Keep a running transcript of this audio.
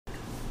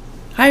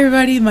Hi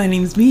everybody, my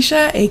name is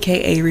Mesha,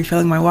 aka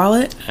Refilling My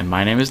Wallet. And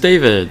my name is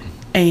David.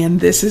 And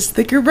this is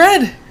Thicker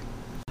Bread.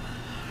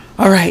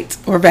 Alright,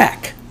 we're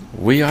back.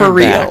 We are For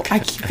real. back. I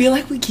feel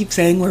like we keep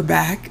saying we're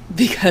back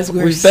because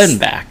We've been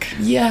back.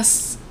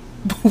 Yes,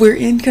 but we're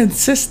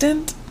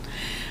inconsistent.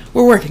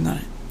 We're working on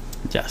it.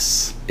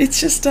 Yes. It's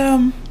just,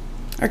 our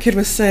kid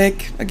was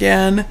sick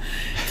again.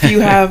 If you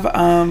have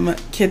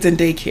kids in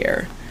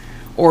daycare,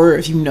 or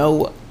if you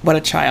know what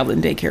a child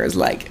in daycare is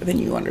like, then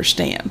you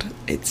understand.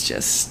 It's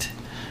just...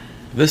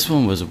 This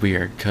one was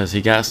weird because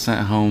he got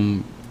sent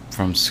home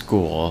from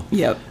school.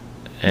 Yep.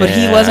 But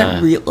he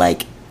wasn't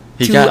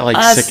he got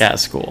us, sick at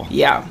school.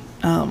 Yeah.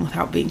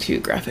 Without being too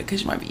graphic,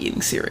 because you might be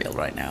eating cereal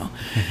right now.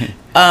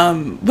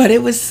 But he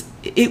was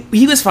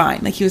fine.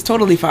 Like, he was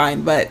totally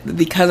fine. But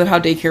because of how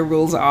daycare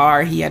rules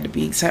are, he had to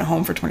be sent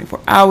home for 24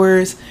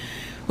 hours,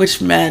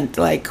 which meant,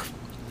 like,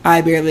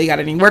 I barely got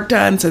any work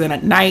done. So then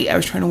at night, I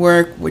was trying to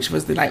work, which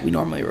was the night we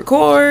normally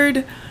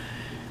record.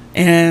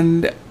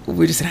 And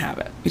we just didn't have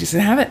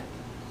it.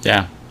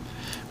 Yeah.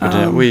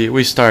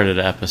 We started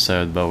an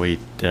episode, but we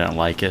didn't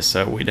like it,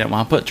 so we didn't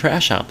want to put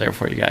trash out there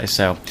for you guys.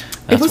 So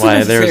that's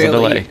why there was a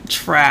delay.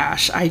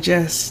 Trash. I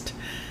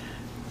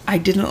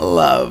didn't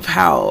love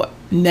how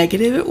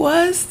negative it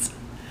was.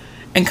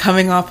 And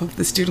coming off of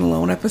the student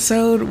loan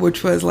episode,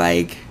 which was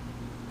like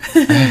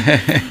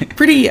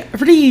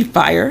pretty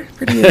fire,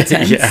 pretty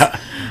intense. Yeah.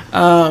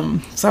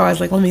 So I was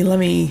like, let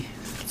me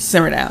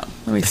simmer down.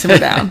 I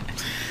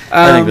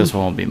think this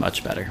one will be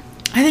much better.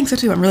 I think so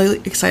too. I'm really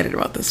excited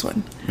about this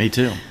one. Me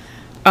too.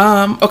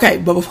 Okay,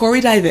 but before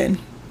we dive in,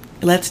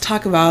 let's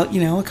talk about,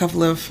 a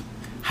couple of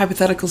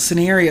hypothetical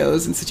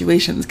scenarios and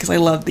situations, because I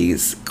love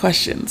these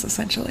questions,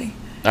 essentially.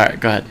 All right,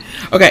 go ahead.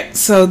 Okay,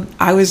 so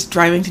I was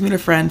driving to meet a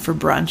friend for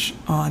brunch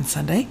on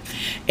Sunday,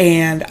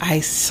 and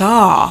I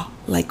saw,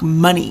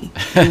 money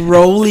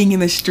rolling in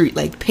the street,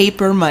 like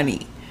paper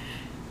money.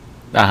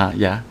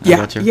 Yeah.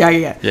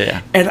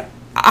 Yeah. And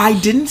I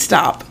didn't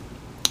stop.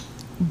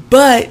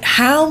 But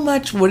how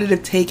much would it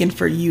have taken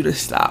for you to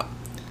stop?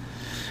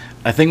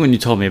 I think when you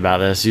told me about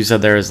this, you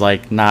said there was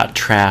not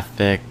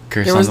traffic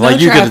or there something. Was no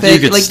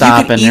traffic. You could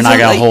stop and you're not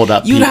gonna hold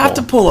up people. You'd have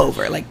to pull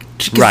over, right?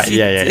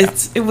 Yeah.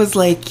 It was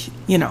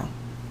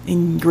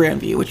in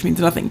Grandview, which means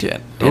nothing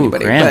to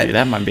anybody. Grandview,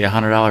 that might be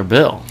 $100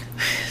 bill.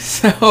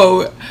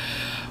 So,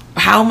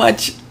 how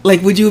much?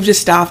 Would you have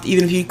just stopped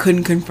even if you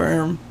couldn't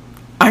confirm?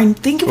 I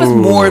think it was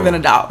more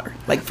than $1.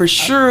 For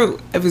sure,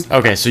 it was...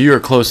 Okay, so you were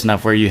close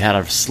enough where you had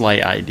a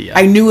slight idea.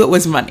 I knew it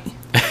was money.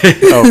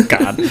 Oh,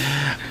 God.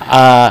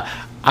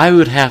 I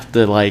would have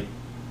to,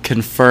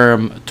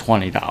 confirm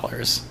 $20.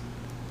 $20?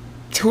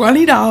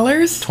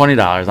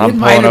 $20. I'm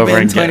pulling over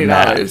and getting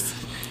that.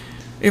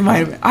 It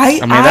might have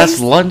been. That's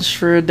lunch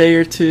for a day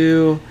or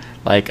two.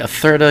 A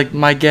third of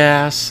my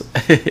gas.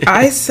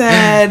 I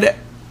said...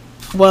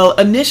 Well,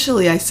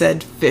 initially I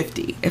said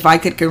 50. If I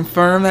could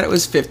confirm that it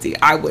was 50,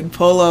 I would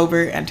pull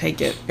over and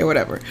take it or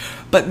whatever.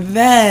 But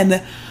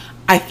then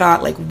I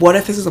thought, what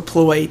if this is a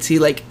ploy to,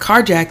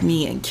 carjack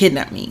me and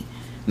kidnap me?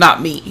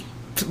 Not me,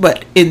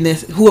 but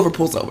whoever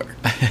pulls over,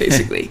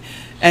 basically.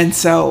 And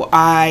so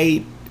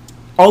I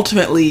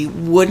ultimately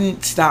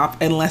wouldn't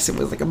stop unless it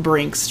was, a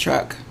Brinks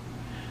truck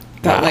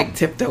that,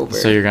 tipped over.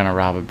 So you're going to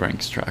rob a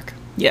Brinks truck?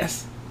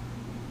 Yes.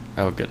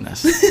 Oh,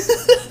 goodness.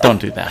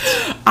 Don't do that.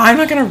 I'm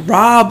not going to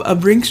rob a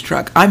Brinks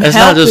truck. It's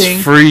not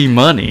just free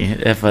money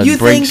if a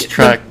Brinks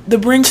truck the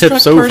Brinks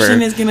tips truck over.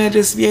 Person is going to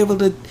just be able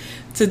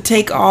to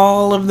take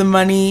all of the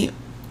money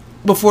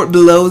before it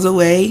blows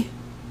away?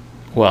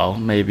 Well,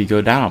 maybe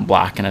go down a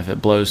block, and if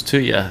it blows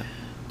to you,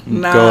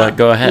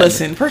 go ahead.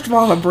 Listen, first of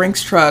all, a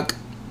Brinks truck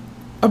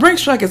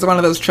is one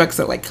of those trucks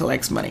that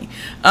collects money.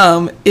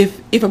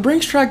 If a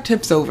Brinks truck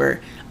tips over,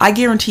 I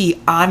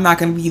guarantee I'm not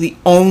going to be the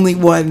only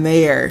one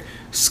there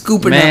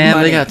scooping up money.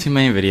 Man, they got too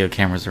many video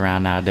cameras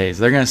around nowadays.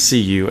 They're going to see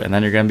you, and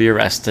then you're going to be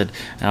arrested,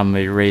 and I'm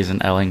going to be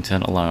raising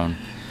Ellington alone.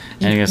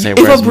 And you're going to say,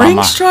 where's If a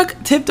Brinks truck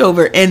tipped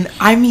over, and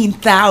I mean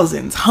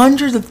thousands,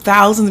 hundreds of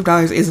thousands of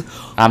dollars is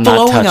I'm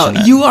blowing not touching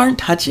out. it. You aren't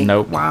touching?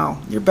 Nope. Wow,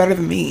 you're better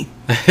than me.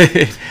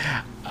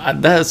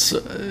 I'm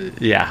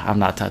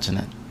not touching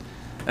it.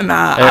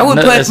 Nah, I would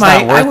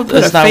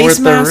put a face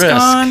mask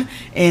on,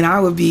 and I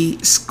would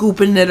be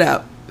scooping it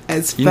up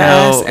as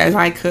fast as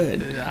I could.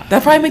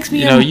 That probably makes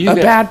me a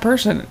bad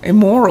person,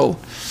 immoral,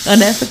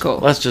 unethical.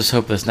 Let's just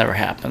hope this never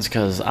happens,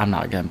 because I'm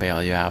not going to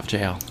bail you out of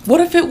jail.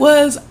 What if it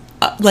was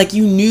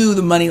you knew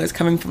the money was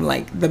coming from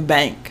the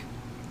bank?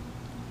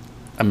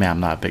 I mean, I'm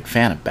not a big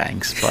fan of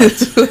banks,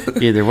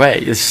 but either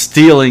way,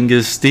 stealing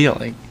is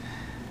stealing.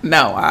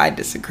 No, I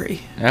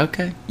disagree.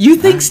 Okay. You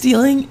think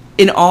stealing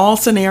in all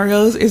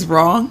scenarios is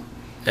wrong?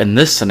 In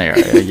this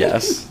scenario,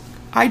 yes.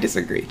 I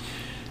disagree.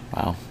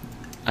 Well,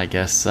 I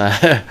guess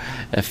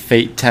if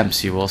fate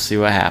tempts you, we'll see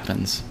what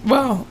happens.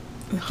 Well,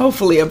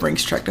 hopefully a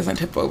Brinks truck doesn't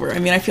tip over. I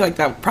mean, I feel like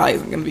that probably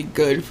isn't going to be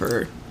good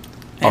for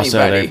anybody.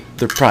 Also,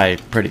 they're probably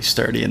pretty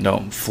sturdy and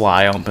don't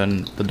fly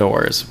open the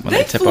doors when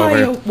they tip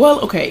over.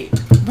 Well, okay.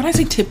 When I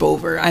say tip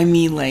over, I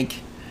mean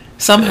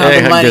somehow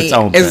the money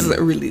is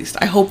released.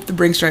 I hope the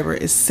Brinks driver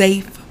is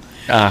safe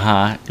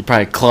You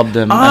probably clubbed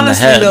them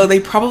Honestly, in the head. though, they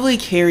probably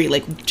carry,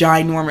 like,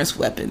 ginormous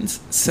weapons.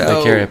 So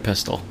they carry a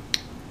pistol.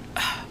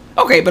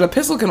 Okay, but a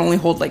pistol can only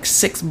hold, like,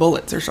 6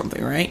 bullets or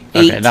something, right?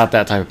 8. Okay, not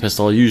that type of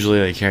pistol. Usually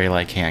they carry,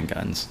 like,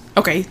 handguns.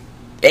 Okay,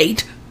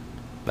 8.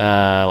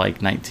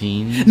 Like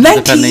 19.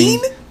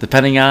 19?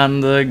 Depending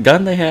on the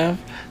gun they have.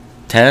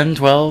 10,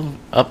 12,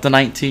 up to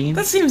 19.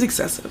 That seems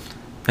excessive.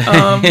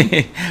 Well,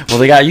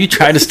 they got you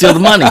trying to steal the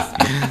money.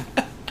 I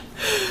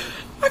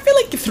feel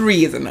like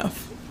 3 is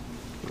enough.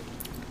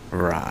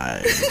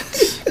 Right.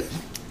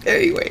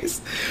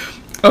 Anyways.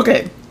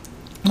 Okay.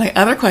 My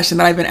other question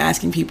that I've been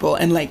asking people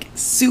and, like,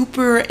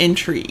 super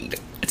intrigued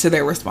to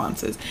their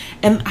responses.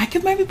 And I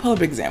could maybe pull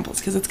up examples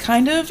because it's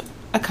kind of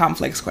a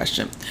complex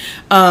question.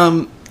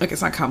 Like,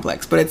 it's not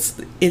complex, but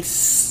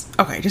it's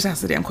okay, just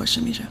ask the damn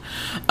question, Misha.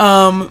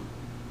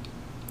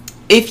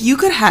 If you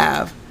could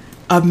have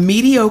a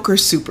mediocre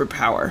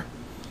superpower,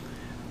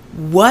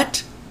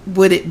 what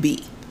would it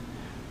be?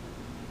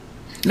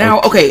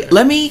 Now, okay,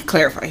 let me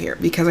clarify here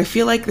because I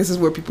feel like this is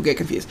where people get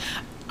confused.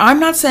 I'm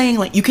not saying,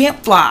 like, you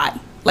can't fly.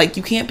 Like,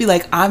 you can't be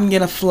like, I'm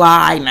gonna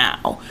fly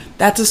now.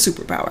 That's a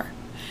superpower.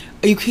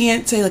 You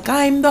can't say, like,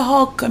 I'm the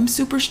Hulk, I'm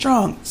super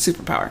strong.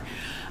 Superpower.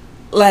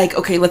 Like,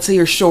 okay, let's say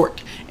you're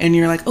short and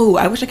you're like, oh,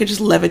 I wish I could just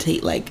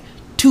levitate, like,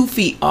 2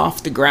 feet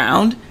off the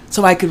ground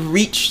so I could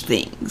reach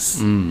things.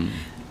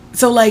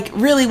 So, like,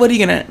 really,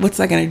 what's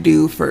that gonna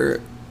do for...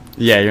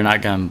 Yeah, you're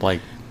not gonna,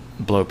 like,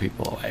 blow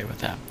people away with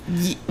that.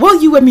 Well,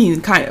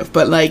 kind of,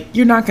 but, like,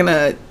 you're not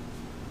gonna...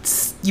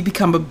 You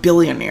become a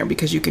billionaire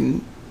because you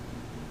can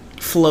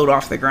float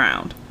off the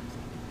ground.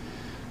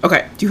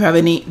 Okay, do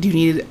you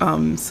need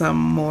some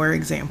more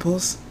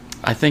examples?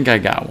 I think I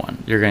got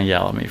one. You're gonna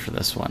yell at me for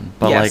this one,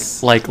 but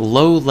yes. like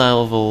low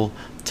level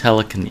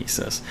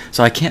telekinesis.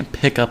 So I can't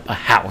pick up a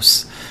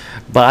house,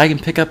 but I can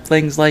pick up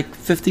things like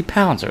 50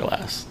 pounds or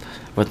less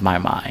with my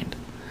mind.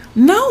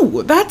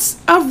 No,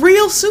 that's a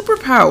real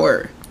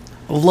superpower.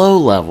 Low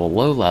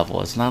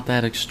level. It's not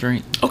that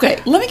extreme.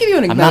 Okay, let me give you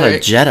an example. I'm not a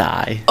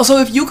Jedi. Also,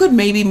 if you could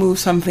maybe move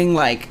something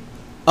like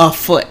a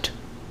foot,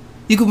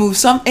 you could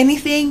move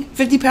anything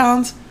 50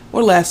 pounds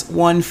or less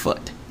 1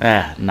 foot.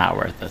 Not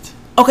worth it.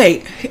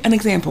 Okay, an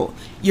example.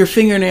 Your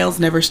fingernails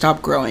never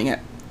stop growing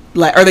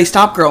or they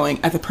stop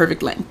growing at the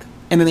perfect length,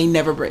 and then they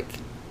never break.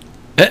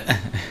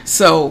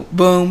 So,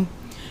 boom.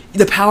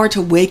 The power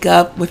to wake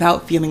up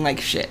without feeling like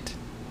shit.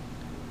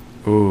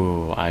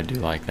 Ooh, I do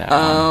like that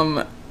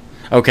one.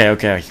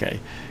 Okay.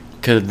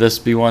 Could this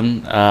be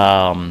one?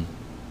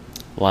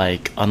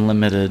 Like,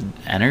 unlimited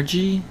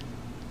energy?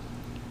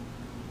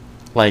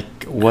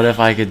 Like, what if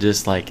I could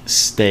just, like,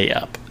 stay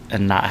up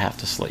and not have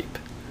to sleep?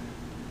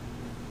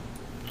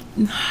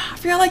 I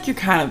feel like you're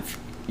kind of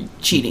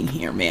cheating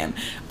here, man.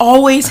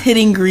 Always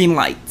hitting green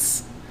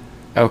lights.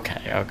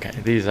 Okay.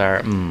 These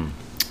are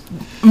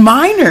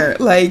minor,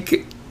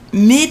 like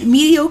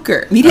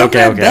mediocre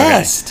at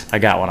best. Okay. I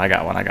got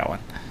one.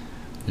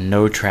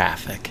 No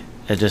traffic.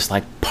 It just,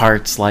 like,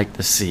 parts like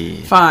the sea.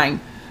 Fine.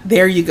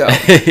 There you go.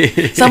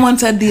 Someone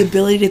said the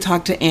ability to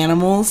talk to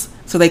animals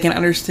so they can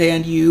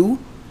understand you,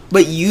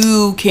 but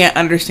you can't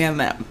understand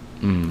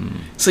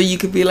them. So you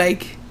could be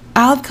like,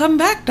 I'll come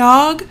back,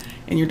 dog.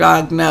 And your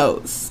dog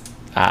knows.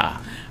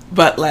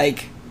 But,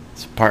 like...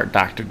 It's part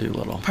Dr.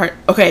 Doolittle.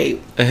 Okay.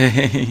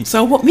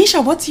 So,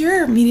 Misha, what's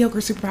your mediocre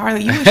superpower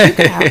that you wish you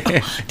could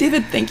have? Oh,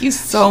 David, thank you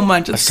so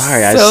much.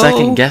 Sorry, I was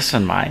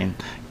second-guessing mine.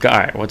 All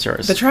right, what's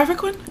yours? The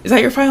traffic one? Is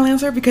that your final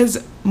answer?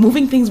 Because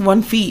moving things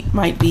 1 feet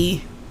might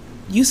be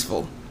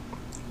useful.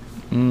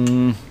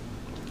 I'm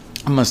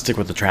going to stick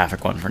with the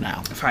traffic one for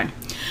now. Fine.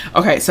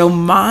 Okay, so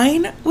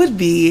mine would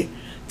be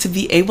to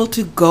be able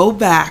to go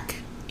back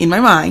in my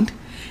mind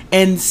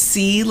and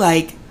see,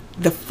 like,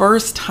 the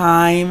first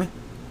time,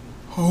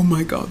 oh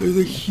my god, there's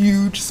a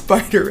huge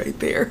spider right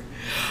there.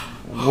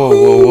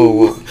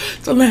 Whoa.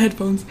 It's on my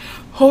headphones.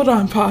 Hold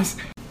on, pause.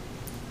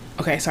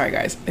 Okay, sorry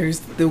guys. There's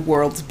the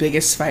world's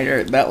biggest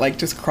spider that, like,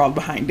 just crawled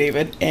behind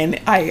David. And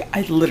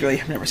I literally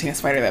have never seen a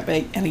spider that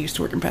big. And I used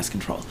to work in pest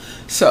control.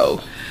 So.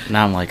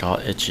 Now I'm, like, all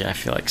itchy. I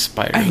feel like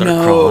spiders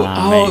are crawling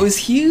on me. Oh, it was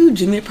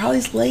huge. And it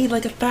probably laid,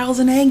 like,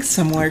 1,000 eggs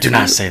somewhere. Do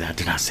not say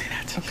that.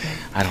 Okay.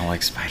 I don't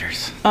like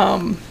spiders.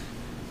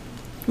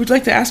 Would you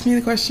like to ask me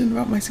the question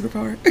about my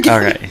superpower? All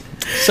right.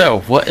 So,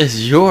 what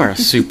is your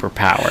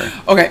superpower?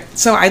 Okay,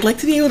 so I'd like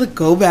to be able to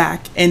go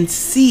back and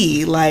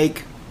see, like,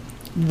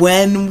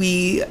 when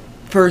we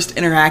first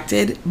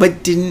interacted,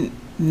 but didn't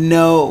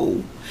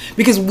know.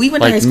 Because we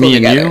went to high school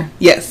together. And you?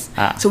 Yes.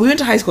 So we went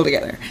to high school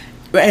together.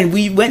 And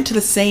we went to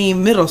the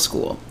same middle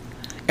school.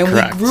 And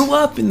Correct. We grew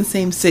up in the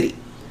same city.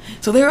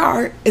 So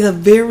there is a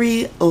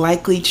very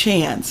likely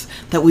chance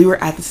that we were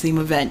at the same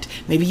event.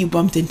 Maybe you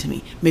bumped into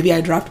me. Maybe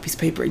I dropped a piece of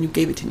paper and you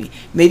gave it to me.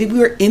 Maybe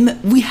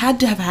we had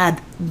to have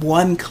had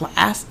one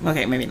class.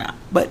 Okay, maybe not.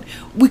 But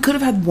we could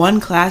have had one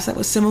class that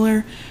was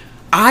similar.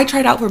 I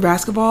tried out for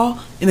basketball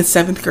in the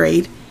 7th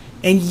grade.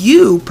 And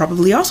you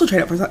probably also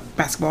tried out for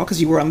basketball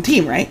because you were on the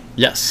team, right?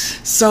 Yes.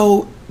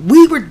 So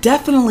we were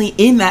definitely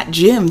in that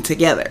gym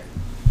together.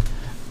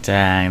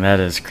 Dang, that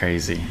is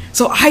crazy.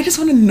 So I just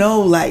want to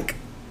know, like,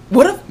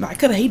 what if I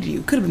could have hated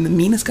you? Could have been the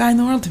meanest guy in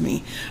the world to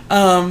me. The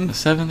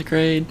 7th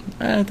grade,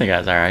 I think I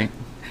was all right.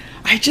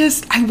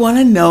 I want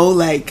to know,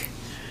 like,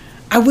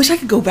 I wish I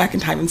could go back in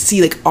time and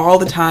see, like, all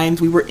the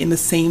times we were in the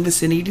same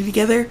vicinity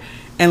together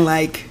and,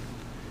 like,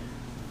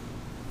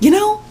 you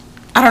know,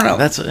 I don't know.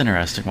 That's an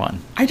interesting one.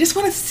 I just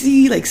want to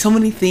see, like, so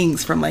many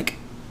things from, like,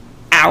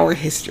 our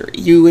history,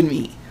 you and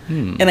me.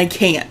 And I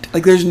can't.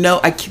 Like, there's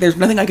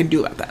nothing I can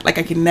do about that. Like,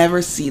 I can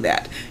never see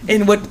that.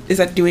 And what, is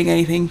that doing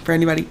anything for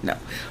anybody? No.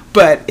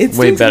 But it's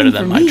way better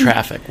than my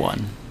traffic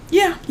one.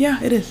 Yeah,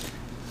 it is.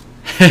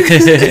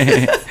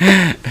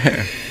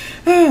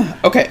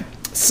 Okay,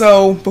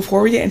 so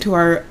before we get into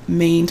our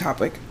main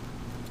topic,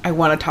 I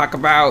want to talk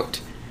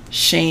about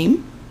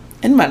shame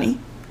and money,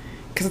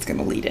 because it's going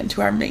to lead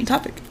into our main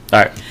topic. All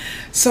right.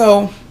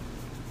 So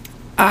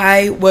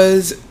I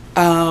was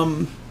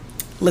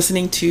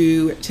listening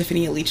to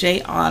Tiffany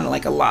Aliche on,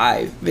 like, a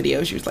live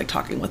video. She was, like,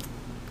 talking with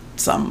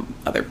some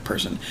other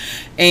person,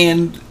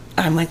 and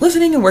I'm, like,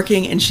 listening and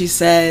working, and she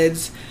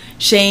says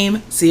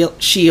shame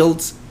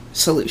shields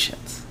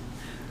solutions,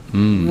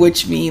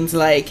 which means,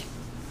 like,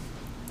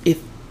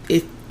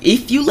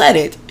 if you let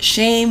it,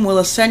 shame will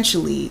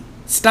essentially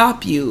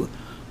stop you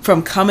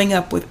from coming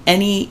up with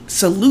any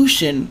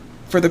solution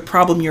for the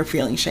problem you're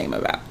feeling shame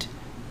about.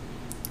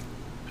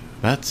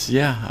 That's,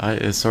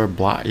 it's sort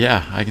of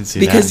I can see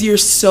because that. You're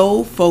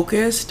so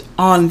focused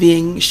on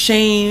being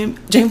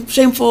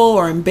shameful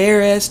or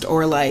embarrassed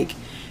or, like,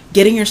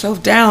 getting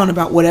yourself down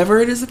about whatever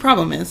it is the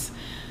problem is,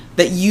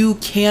 that you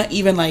can't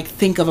even, like,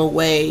 think of a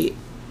way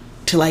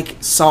to, like,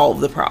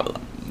 solve the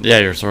problem. Yeah,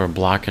 you're sort of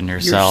blocking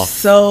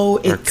yourself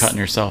or cutting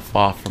yourself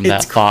off from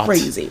that thought. It's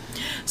crazy.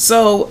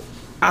 So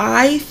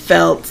I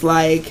felt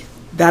like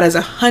that is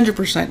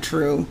 100%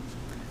 true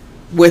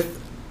with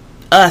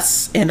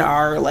us and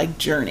our, like,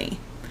 journey.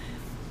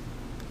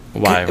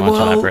 Why? Why don't you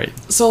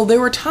elaborate? So there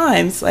were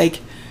times, like,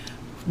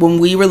 when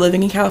we were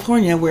living in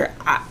California where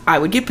I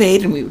would get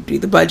paid and we would do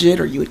the budget,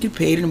 or you would get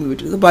paid and we would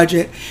do the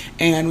budget,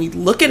 and we'd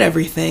look at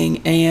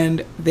everything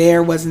and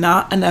there was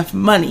not enough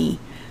money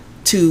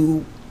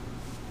to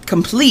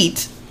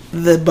complete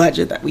the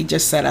budget that we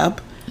just set up.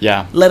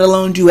 Yeah. Let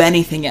alone do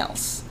anything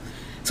else.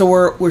 So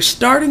we're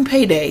starting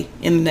payday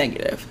in the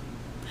negative.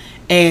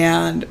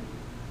 And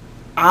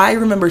I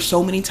remember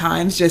so many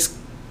times just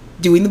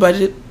doing the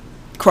budget,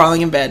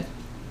 crawling in bed,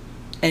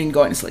 and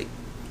going to sleep.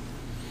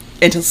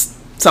 Until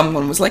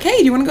someone was like, "Hey,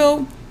 do you want to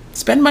go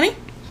spend money?"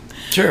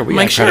 Sure, we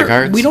got credit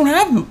cards. We don't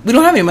have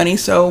any money,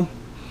 so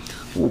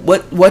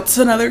what's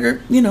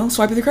another,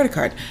 swipe of the credit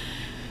card.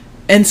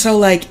 And so,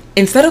 like,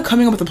 instead of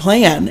coming up with a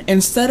plan,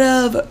 instead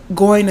of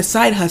going to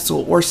side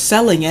hustle or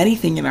selling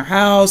anything in our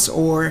house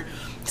or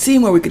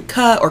seeing where we could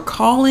cut or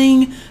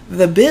calling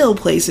the bill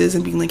places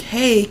and being like,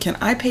 "Hey, can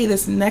I pay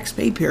this next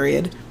pay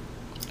period?"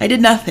 I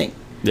did nothing.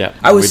 Yeah,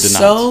 I was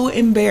so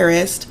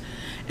embarrassed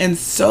and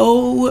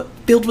so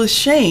filled with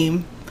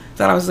shame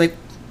that I was, like,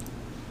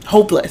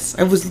 hopeless.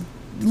 I was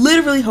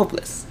literally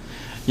hopeless.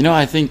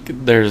 I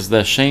think there's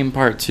the shame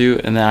part too,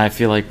 and then I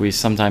feel like we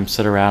sometimes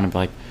sit around and be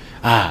like,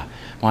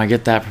 when I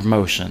get that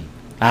promotion,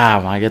 when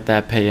I get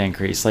that pay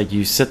increase, like,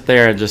 you sit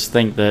there and just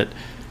think that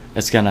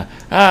it's gonna,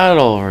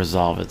 it'll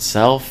resolve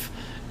itself,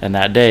 and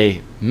that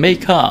day may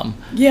come.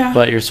 Yeah.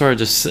 But you're sort of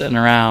just sitting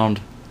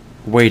around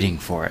waiting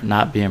for it,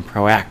 not being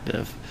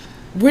proactive.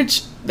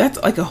 Which, that's,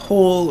 like, a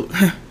whole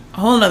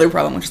another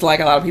problem, which is,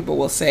 like, a lot of people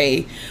will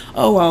say,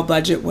 "Oh, I'll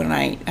budget when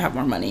I have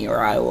more money," or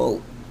 "I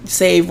will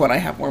save when I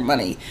have more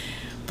money."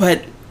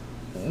 But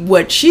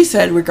what she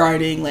said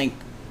regarding, like,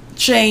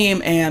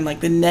 shame and, like,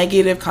 the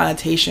negative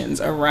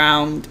connotations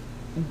around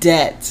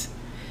debt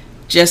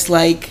just,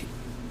 like,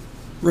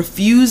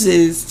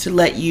 refuses to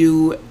let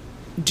you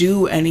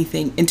do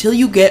anything until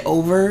you get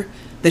over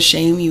the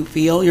shame you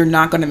feel. You're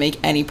not going to make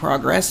any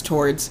progress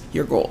towards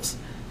your goals.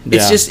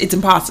 Yeah. It's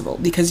impossible,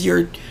 because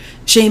your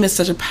shame is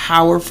such a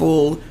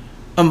powerful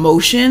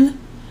emotion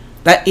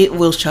that it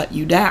will shut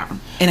you down.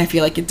 And I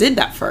feel like it did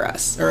that for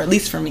us, or at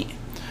least for me.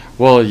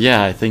 Well,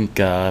 yeah, I think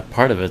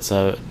part of it's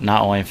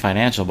not only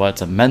financial, but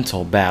it's a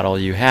mental battle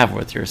you have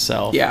with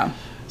yourself. Yeah.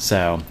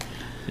 So,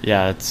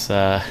 yeah, it's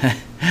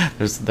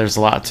there's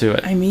a lot to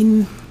it. I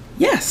mean,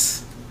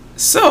 yes.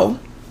 So,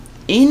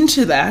 going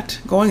into that,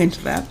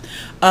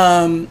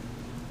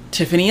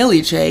 Tiffany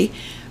Aliche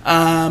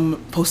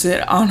posted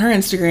it on her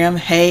Instagram,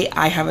 "Hey,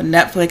 I have a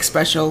Netflix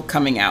special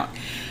coming out."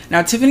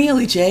 Now, Tiffany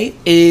Aliche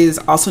is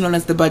also known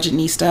as the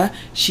Budgetnista.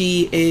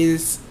 She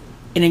is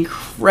an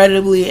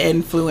incredibly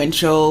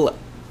influential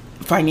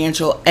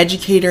financial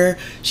educator.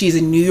 She's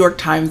a New York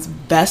Times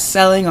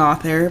best-selling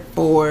author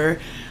for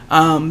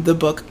the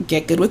book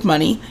Get Good with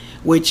Money,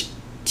 which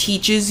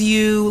teaches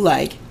you,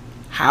 like,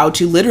 how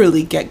to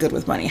literally get good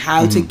with money,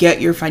 how to get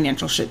your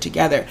financial shit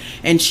together.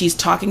 And she's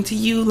talking to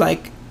you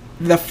like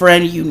the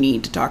friend you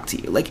need to talk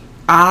to you. Like,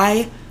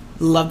 I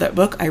love that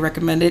book. I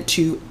recommend it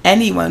to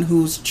anyone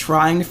who's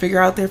trying to figure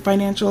out their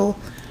financial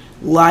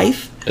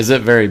life. Is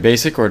it very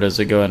basic, or does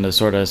it go into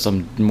sort of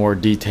some more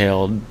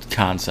detailed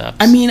concepts?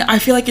 I mean, I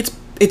feel like it's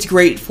it's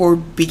great for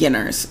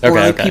beginners or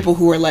like people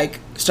who are like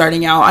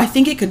starting out. I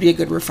think it could be a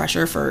good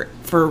refresher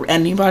for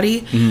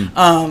anybody.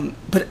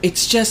 But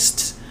it's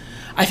just,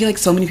 I feel like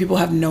so many people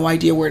have no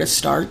idea where to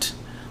start,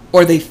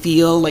 or they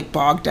feel like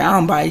bogged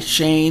down by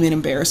shame and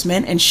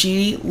embarrassment. And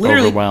she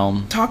literally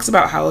talks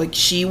about how like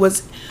she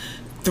was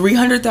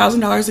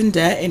 $300,000 in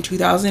debt in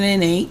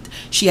 2008.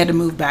 She had to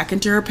move back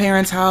into her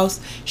parents' house.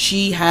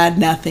 She had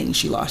nothing.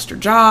 She lost her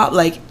job.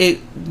 Like, it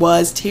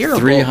was terrible.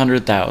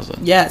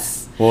 300,000.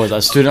 Yes. What was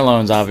that? Student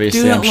loans,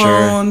 obviously. Student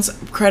loans,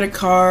 credit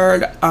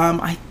card.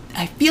 I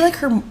feel like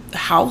her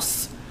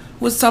house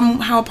was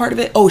somehow a part of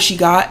it. Oh, she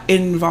got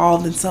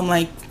involved in some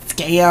like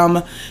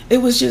scam. It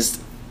was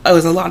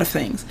a lot of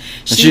things.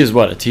 She was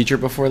what, a teacher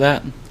before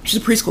that?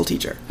 She's a preschool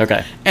teacher.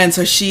 Okay. And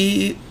so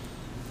she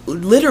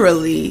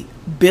literally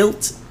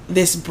built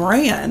this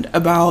brand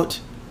about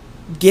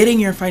getting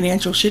your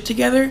financial shit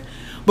together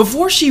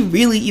before she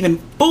really even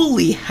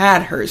fully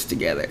had hers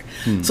together.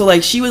 So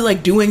like she was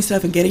like doing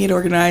stuff and getting it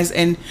organized,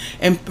 and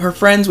her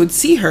friends would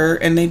see her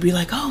and they'd be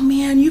like, oh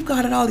man, you've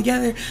got it all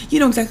together, you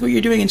know exactly what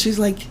you're doing. And she's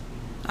like,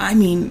 I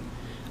mean,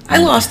 I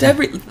lost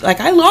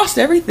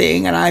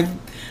everything, and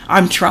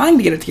I'm trying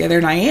to get it together,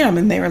 and I am.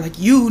 And they were like,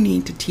 you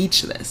need to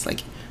teach this,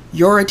 like,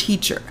 you're a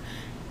teacher,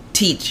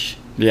 teach.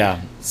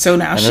 Yeah. So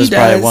now she does. And this is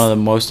probably one of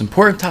the most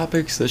important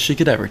topics that she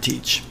could ever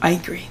teach. I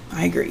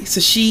agree. So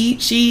she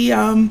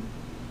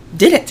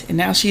did it, and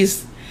now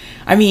she's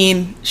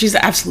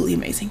absolutely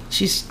amazing.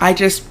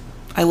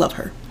 I love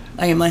her.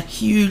 I am a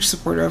huge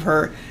supporter of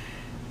her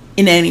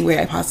in any way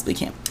I possibly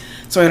can.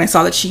 So when I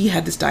saw that she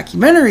had this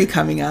documentary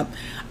coming up,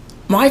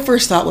 my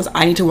first thought was,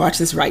 I need to watch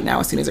this right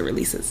now as soon as it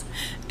releases.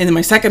 And then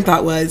my second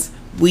thought was,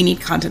 we need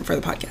content for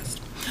the podcast.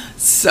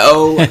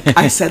 So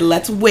I said,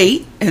 let's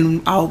wait,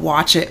 and I'll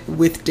watch it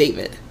with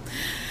David.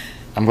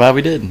 I'm glad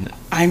we did.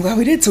 I'm glad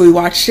we did. So we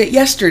watched it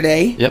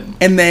yesterday. Yep.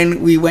 And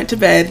then we went to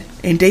bed,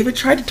 and David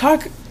tried to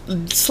talk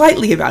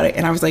slightly about it.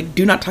 And I was like,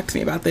 do not talk to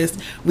me about this.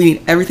 We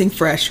need everything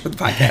fresh for the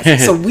podcast.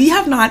 So we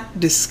have not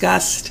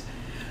discussed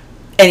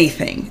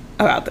anything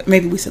about that.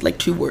 Maybe we said like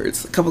 2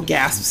 words, a couple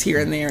gasps here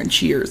and there and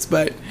cheers,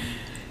 but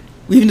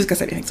we haven't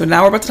discussed anything. So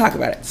now we're about to talk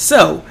about it.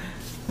 So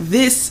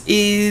this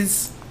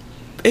is,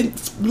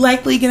 it's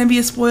likely going to be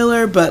a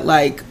spoiler, but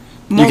like,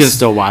 you can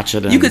still watch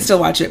it. You could still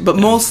watch it, but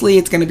mostly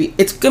it's gonna be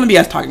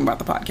us talking about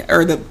the podcast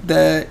or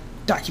the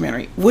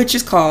documentary, which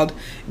is called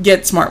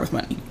Get Smart with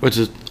Money, which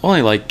is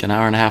only like an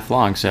hour and a half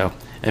long. So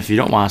if you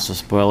don't want us to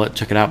spoil it,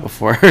 check it out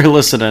before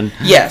listening.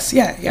 Yes,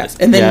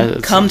 and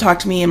then come talk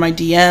to me in my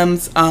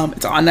DMs.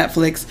 It's on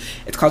Netflix.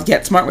 It's called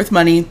Get Smart with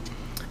Money.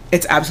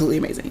 It's absolutely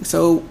amazing.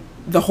 So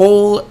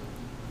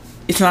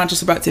it's not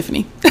just about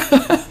Tiffany,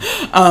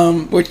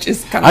 which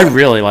is kind of. I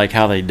really like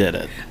how they did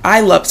it.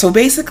 So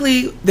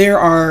basically, there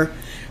are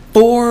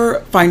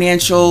 4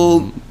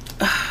 financial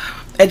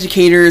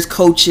educators,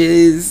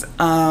 coaches,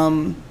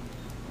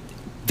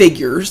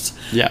 figures.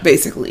 Yeah.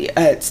 Basically,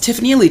 it's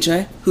Tiffany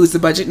Alicia, who's the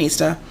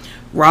Budgetnista,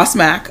 Ross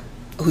Mack,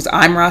 who's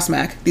I'm Ross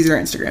Mack. These are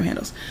our Instagram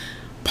handles.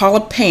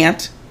 Paula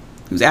Pant,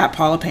 who's at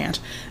Paula Pant,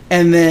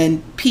 and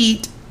then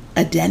Pete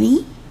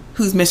Adeni,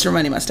 who's Mr.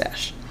 Money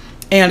Mustache.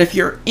 And if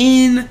you're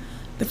in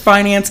the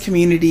finance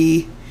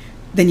community,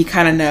 then you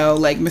kind of know,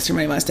 like, Mr.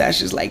 Money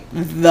Mustache is like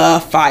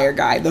the fire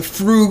guy, the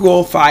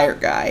frugal fire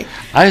guy.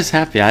 I was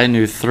happy I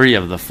knew 3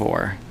 of the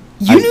 4.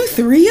 You knew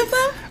 3 of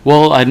them?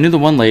 Well, I knew the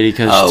one lady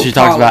because she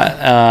talks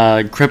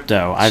about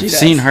crypto. I've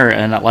seen her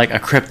in like a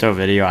crypto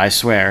video, I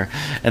swear.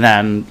 And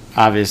then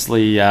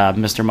obviously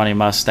Mr. Money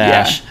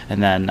Mustache,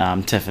 and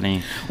then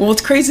Tiffany. Well,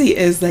 what's crazy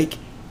is like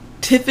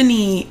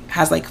Tiffany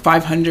has like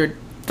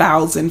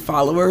 500,000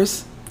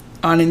 followers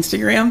on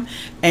Instagram,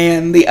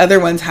 and the other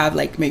ones have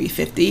like maybe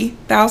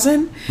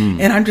 50,000.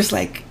 And I'm just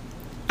like,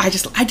 I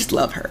just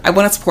love her. I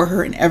want to support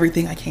her in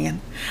everything I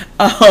can.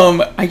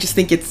 I just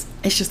think it's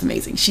just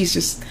amazing. She's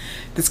just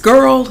this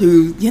girl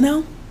who, you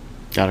know,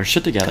 got her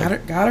shit together.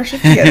 Got her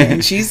shit together,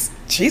 and she's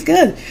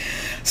good.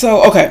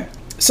 So okay.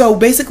 So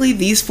basically,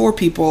 these 4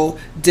 people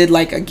did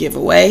like a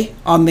giveaway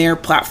on their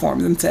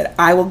platforms and said,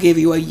 I will give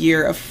you a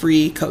year of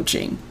free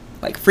coaching,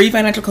 like free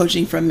financial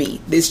coaching from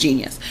me, this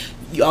genius.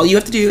 All you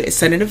have to do is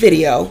send in a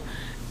video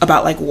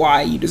about like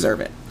why you deserve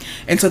it.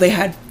 And so they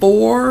had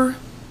 4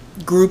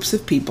 groups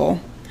of people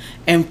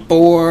and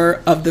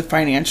 4 of the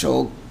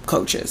financial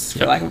coaches,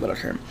 for lack of a better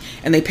term.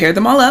 And they paired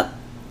them all up,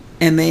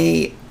 and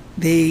they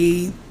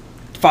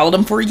followed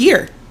them for a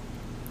year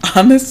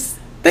on this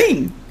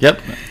thing.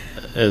 Yep.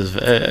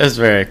 It's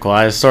very cool.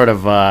 I sort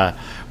of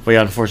we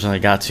unfortunately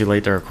got too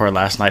late to record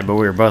last night, but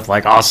we were both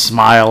like all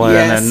smiling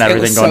and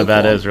everything going to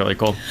bed. It was really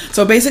cool.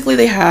 So basically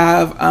they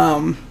have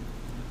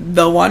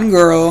the one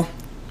girl,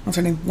 what's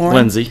her name? Lauren?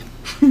 Lindsay.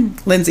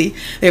 Lindsay.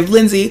 They have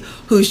Lindsay,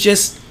 who's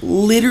just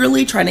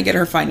literally trying to get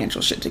her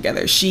financial shit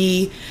together.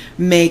 She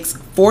makes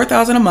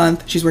 $4,000 a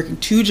month. She's working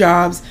 2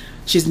 jobs.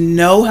 She has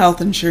no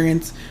health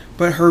insurance,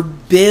 but her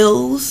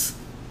bills,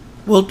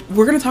 well,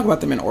 we're going to talk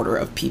about them in order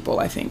of people,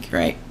 I think,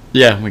 right?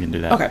 Yeah, we can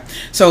do that. Okay.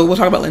 So we'll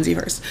talk about Lindsay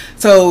first.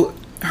 So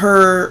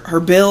her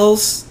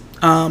bills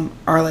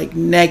are like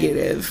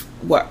negative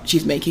what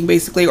she's making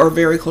basically, or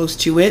very close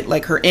to it.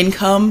 Like her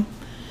income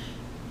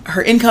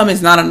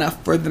is not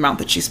enough for the amount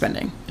that she's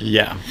spending.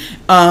 Yeah.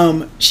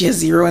 She has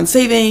zero in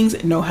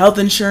savings, no health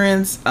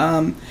insurance,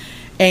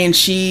 and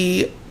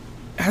she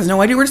has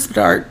no idea where to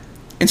start.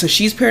 And so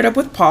she's paired up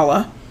with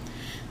Paula,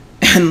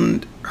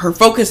 and her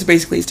focus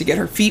basically is to get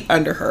her feet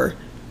under her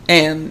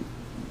and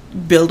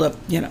build up,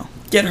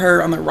 get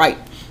her on the right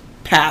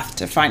path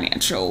to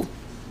financial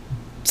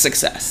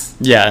success.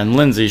 Yeah, and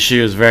Lindsay, she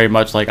was very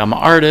much like, I'm an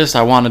artist,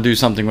 I want to do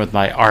something with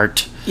my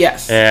art.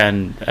 Yes.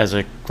 And as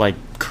a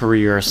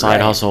career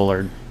side hustle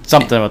or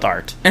something with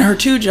art. And her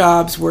two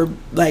jobs were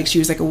like, she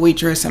was like a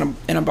waitress and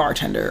a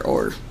bartender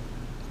or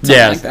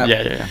something like that.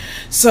 Yeah.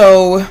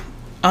 So,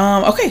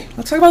 okay,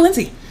 let's talk about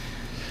Lindsay.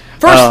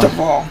 First of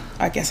all,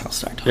 I guess I'll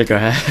start talking.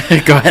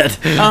 Yeah, go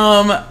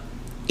ahead.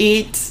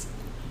 It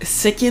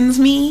sickens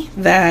me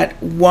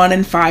that 1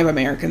 in 5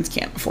 Americans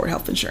can't afford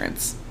health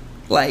insurance.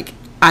 Like,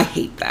 I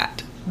hate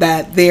that.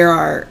 That there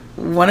are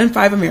 1 in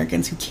 5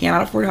 Americans who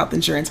cannot afford health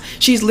insurance.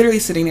 She's literally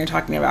sitting there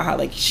talking about how,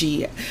 like,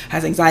 she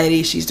has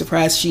anxiety, she's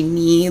depressed, she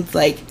needs,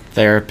 like,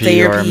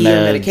 therapy or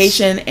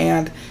medication,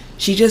 and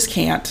she just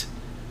can't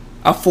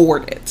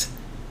afford it.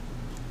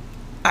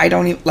 I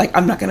don't even, like,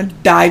 I'm not going to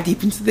dive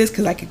deep into this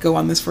because I could go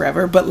on this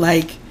forever, but,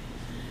 like,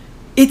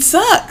 it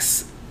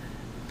sucks.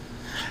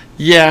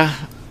 Yeah,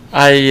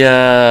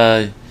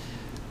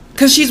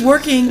 because she's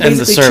working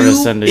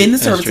basically in the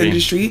service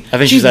industry. I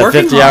think she's at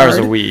 50 hours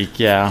a week,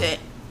 yeah.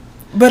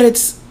 But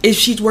if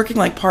she's working,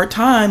 like,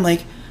 part-time,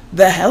 like,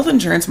 the health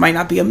insurance might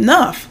not be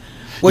enough,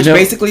 which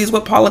basically is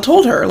what Paula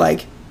told her.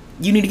 Like,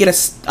 you need to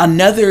get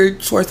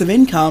another source of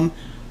income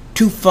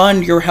to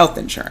fund your health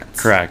insurance.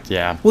 Correct,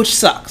 yeah. Which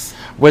sucks.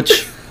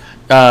 Which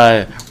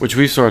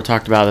we've sort of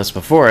talked about this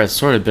before. It's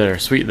sort of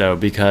bittersweet, though,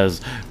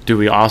 because do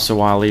we also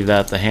want to leave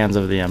that at the hands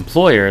of the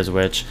employers,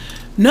 which...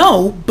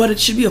 No, but it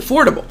should be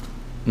affordable.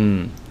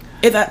 Why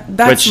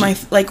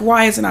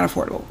is it not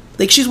affordable?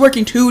 Like, she's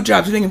working 2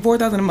 jobs, she's making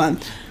 $4,000 a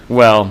month.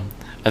 Well,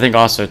 I think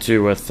also,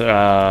 too, with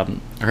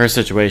her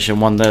situation,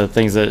 one of the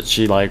things that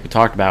she, like,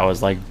 talked about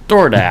was, like,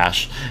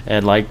 DoorDash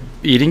and, like,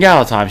 eating out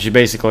all the time. She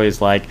basically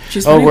is like,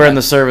 we're in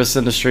the service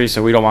industry,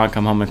 so we don't want to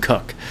come home and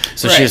cook.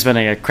 So she's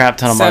spending a crap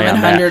ton of money on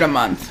that. $700 a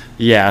month.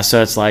 Yeah,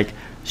 so it's like,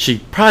 she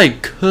probably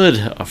could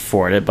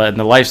afford it, but in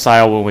the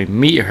lifestyle when we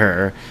meet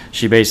her,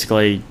 she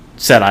basically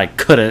said I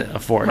couldn't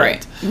afford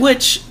it.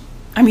 Which,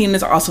 I mean,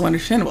 is also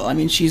understandable. I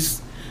mean,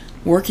 she's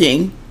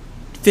working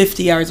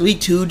 50 hours a week,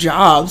 2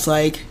 jobs,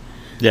 like...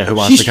 Yeah, who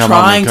wants to come home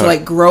and cook? She's trying to,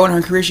 like, grow in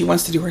her career. She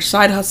wants to do her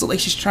side hustle. Like,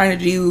 she's trying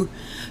to do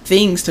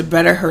things to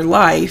better her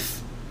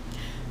life.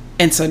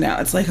 And so now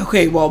it's like,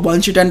 okay, well,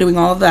 once you're done doing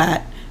all of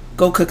that,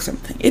 go cook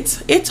something.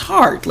 It's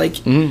hard.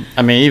 Like,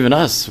 I mean, even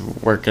us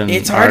working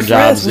it's our hard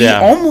jobs. For us. We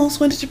almost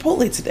went to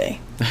Chipotle today,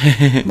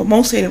 but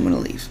mostly I didn't want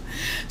to leave.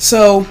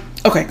 So,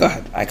 okay, go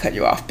ahead. I cut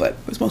you off, but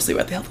it was mostly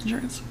about the health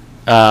insurance.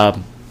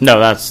 No,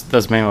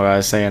 that's mainly what I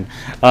was saying.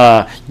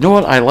 You know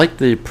what? I like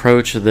the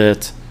approach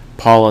that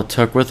Paula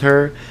took with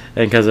her,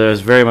 and because it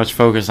was very much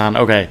focused on,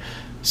 okay,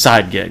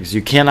 side gigs.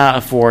 You cannot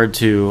afford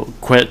to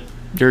quit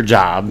your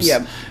jobs.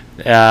 Yep.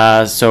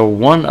 So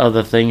one of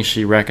the things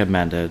she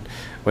recommended,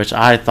 which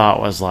I thought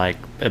was like,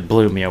 it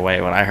blew me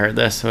away when I heard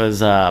this, was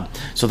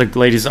so the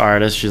lady's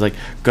artist. She's like,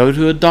 go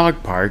to a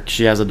dog park.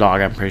 She has a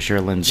dog, I'm pretty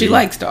sure, Lindsay. She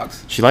likes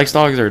dogs. She likes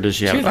dogs, or does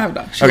she have a dog? She doesn't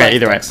have a dog. Okay,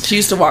 either way. She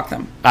used to walk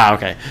them.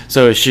 Okay.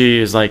 So she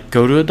is like,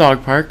 go to a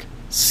dog park,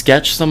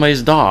 sketch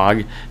somebody's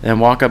dog,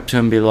 and walk up to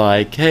him and be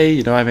like,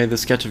 hey, I made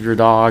this sketch of your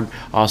dog.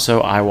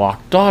 Also, I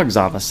walk dogs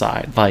on the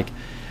side. Like,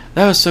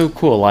 that was so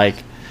cool. Like,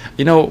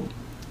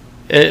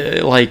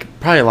 like,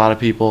 probably a lot of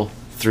people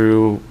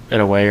threw it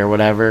away or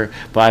whatever.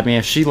 But, I mean,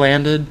 if she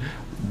landed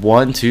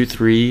 1, 2,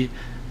 3,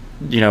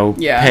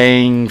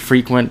 paying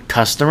frequent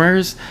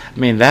customers, I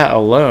mean, that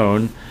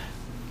alone,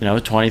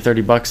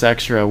 $20-$30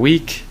 extra a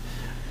week,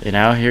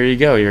 here you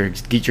go.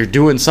 You're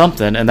doing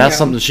something, and that's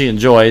something she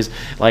enjoys.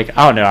 Like,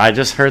 I don't know. I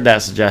just heard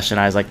that suggestion.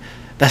 I was like,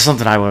 that's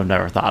something I would have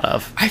never thought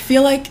of. I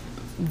feel like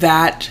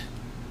that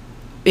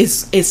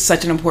is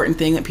such an important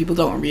thing that people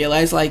don't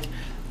realize. Like,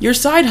 your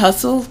side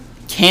hustle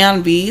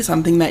can be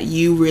something that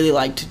you really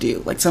like to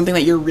do, like something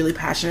that you're really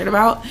passionate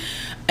about,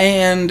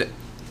 and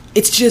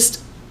it's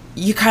just,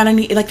 you kind of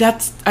need, like,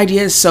 that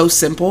idea is so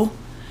simple,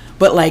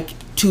 but, like,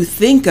 to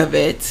think of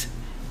it,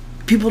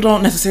 people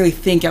don't necessarily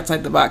think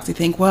outside the box. They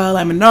think, well,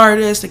 I'm an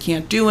artist, I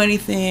can't do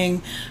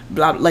anything,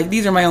 blah, like,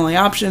 these are my only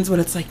options. But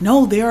it's like,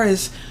 no, there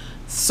is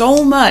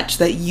so much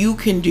that you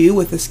can do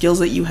with the skills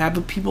that you have,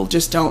 but people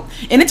just don't.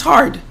 And it's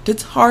hard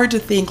to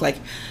think, like,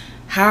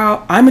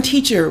 how I'm a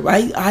teacher,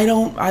 right?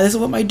 This is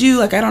what I do.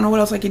 Like, I don't know what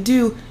else I could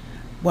do.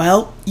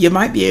 Well, you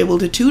might be able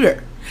to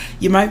tutor.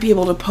 You might be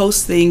able to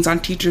post things on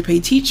Teacher Pay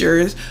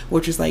Teachers,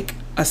 which is like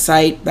a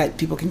site that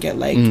people can get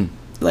like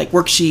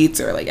worksheets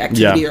or like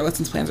activity or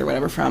lessons plans or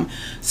whatever from.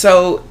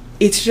 So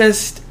it's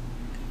just,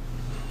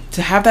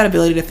 to have that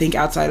ability to think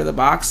outside of the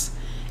box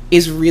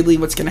is really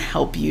what's going to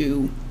help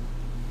you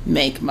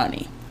make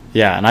money.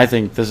 Yeah, and I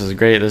think this is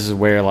great. This is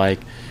where, like,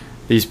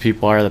 these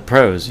people are the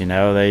pros.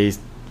 They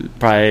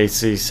probably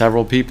see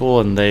several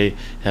people and they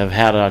have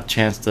had a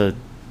chance to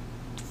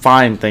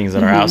find things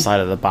that are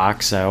outside of the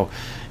box. So,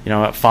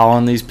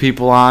 following these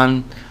people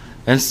on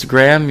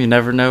Instagram, you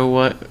never know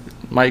what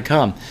might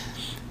come.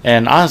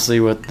 And honestly,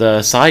 with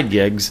the side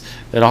gigs,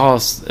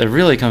 it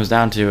really comes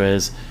down to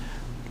is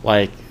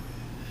like,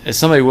 is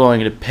somebody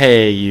willing to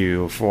pay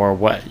you for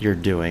what you're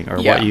doing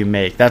or what you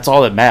make? That's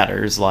all that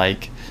matters.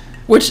 Like,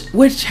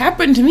 which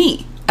happened to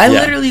me. I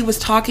literally was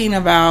talking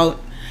about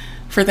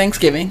for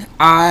Thanksgiving.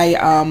 I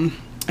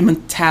am a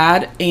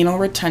tad anal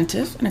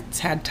retentive and a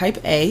tad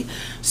type A,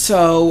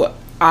 so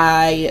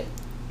I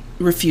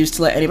refuse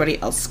to let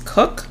anybody else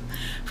cook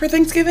for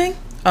Thanksgiving.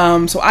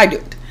 So I do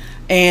it,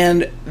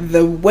 and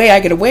the way I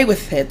get away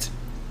with it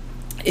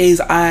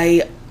is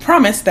I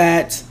promise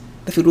that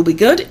the food will be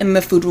good and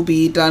the food will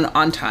be done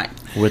on time.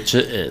 Which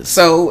it is.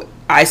 So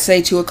I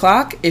say 2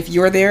 o'clock. If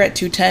you're there at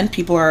 2:10,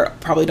 people are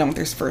probably done with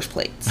their first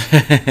plates.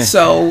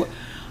 So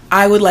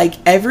I would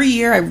every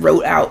year I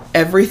wrote out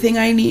everything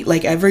I need,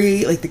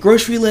 the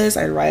grocery list.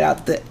 I write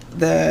out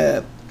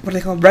the what do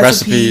they call them?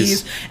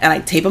 Recipes, and I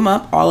tape them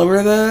up all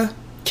over the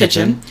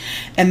kitchen.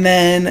 And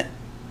then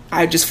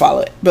I just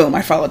follow it. Boom,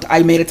 I followed.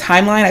 I made a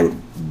timeline. I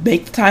would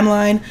make the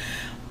timeline.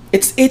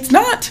 It's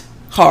not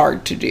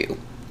hard to do.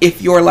 If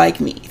you're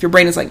like me, if your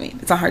brain is like me,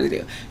 it's not hard to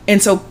do.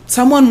 And so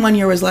someone one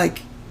year was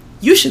like,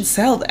 you should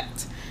sell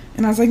that.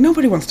 And I was like,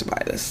 nobody wants to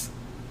buy this.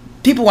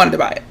 People wanted to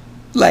buy it.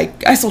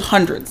 I sold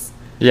hundreds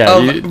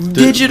of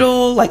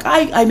digital.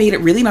 I made it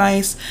really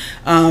nice.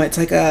 It's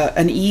like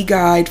an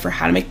e-guide for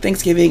how to make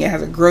Thanksgiving. It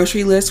has a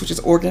grocery list, which is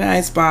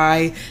organized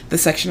by the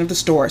section of the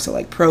store.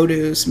 So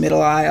produce,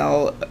 middle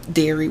aisle,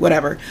 dairy,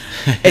 whatever.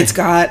 It's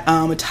got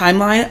a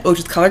timeline, which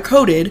is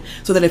color-coded,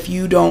 so that if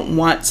you don't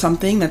want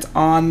something that's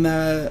on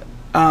the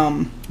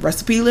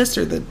recipe list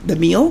or the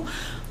meal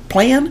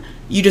plan,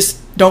 you just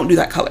don't do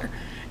that color.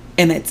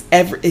 And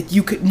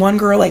one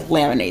girl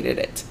laminated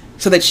it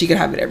so that she could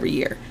have it every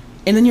year,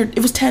 and then it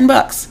was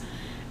 $10,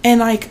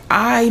 and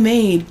I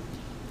made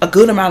a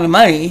good amount of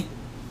money.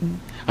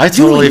 I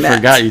totally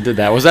forgot you did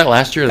that. Was that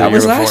last year or the year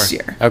before? That was last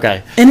year.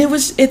 Okay. And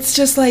it's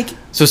just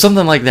so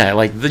something like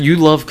that. You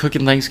love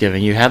cooking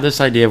Thanksgiving. You have this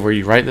idea where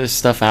you write this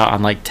stuff out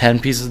on 10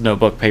 pieces of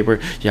notebook paper.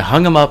 You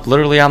hung them up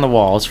literally on the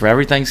walls for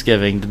every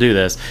Thanksgiving to do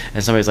this.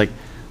 And somebody's like,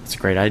 that's a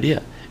great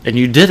idea. And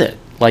you did it.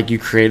 You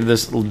created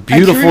this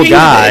beautiful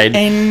guide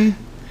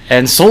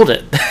and sold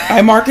it.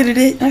 I marketed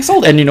it and I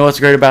sold it. And you know what's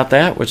great about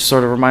that, which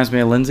sort of reminds me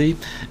of Lindsay,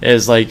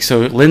 is so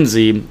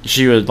Lindsay,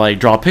 she would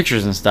draw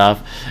pictures and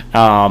stuff,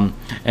 and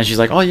she's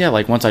like, oh yeah,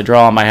 once I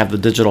draw them, I have the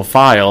digital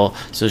file,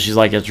 so she's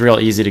like, it's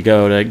real easy to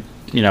go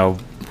to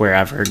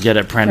wherever, get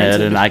it printed,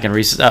 and I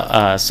can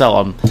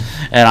sell them.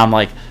 And I'm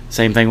like,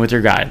 same thing with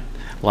your guide.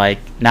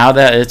 Now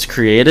that it's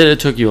created, it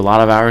took you a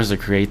lot of hours to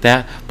create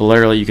that, but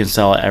literally you can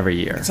sell it every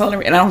year. And I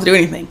don't have to do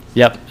anything.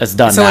 Yep, it's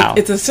done now.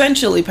 It's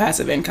essentially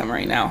passive income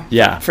right now.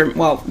 Yeah.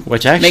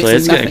 Which actually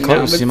it's getting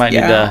close. You might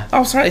need to.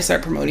 I'll probably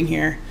start promoting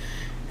here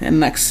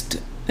in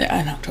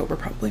October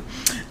probably.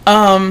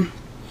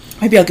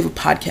 Maybe I'll give a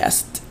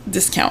podcast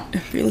discount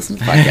if you listen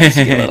to the podcast.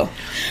 You get a little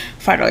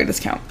 $5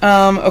 discount.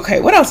 Okay,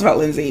 what else about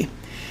Lindsay?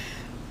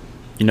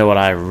 You know what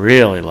I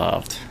really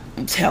loved?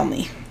 Tell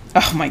me.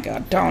 Oh my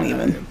God, don't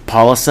even.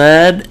 Paula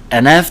said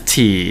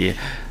NFT.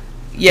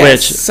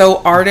 Yes,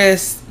 so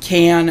artists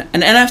an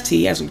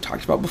NFT, as we've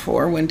talked about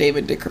before, when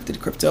David did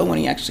crypto, when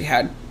he actually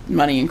had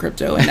money in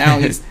crypto, and now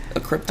he's a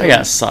crypto. I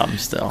got some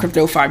still.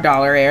 Crypto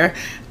 $5 heir.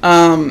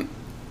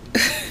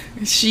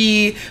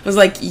 She was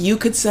like, you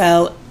could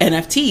sell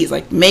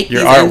NFTs, make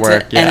your these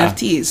artwork, into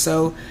NFTs.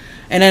 So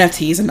an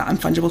NFT is a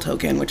non-fungible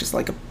token, which is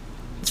a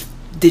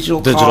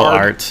digital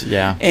art,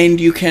 yeah, and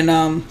you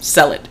can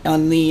sell it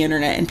on the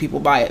internet and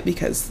people buy it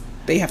because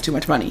they have too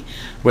much money,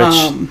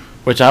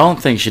 which I don't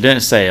think she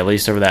didn't say, at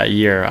least over that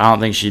year. I don't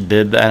think she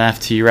did the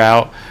NFT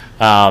route,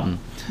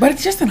 but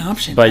it's just an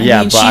option. But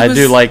I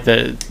do like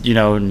that,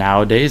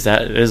 nowadays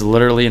that is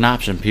literally an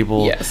option.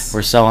 People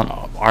were selling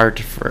art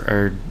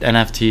or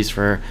NFTs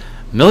for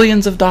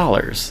millions of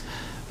dollars.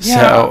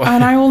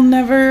 And I will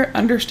never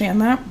understand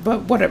that,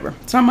 but whatever,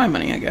 it's not my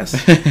money, I guess.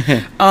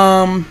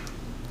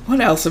 What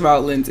else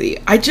about Lindsay?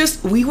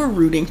 We were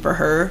rooting for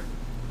her,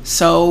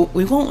 so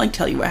we won't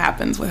tell you what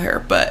happens with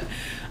her, but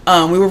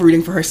we were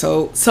rooting for her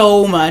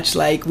so much.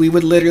 We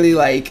would literally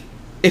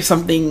if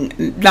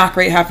something not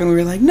great happened, we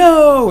were like,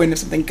 no, and if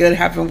something good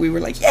happened, we were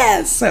like,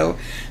 yes. So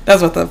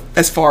that was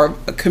as far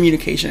of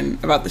communication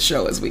about the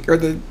show or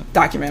the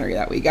documentary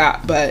that we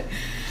got. But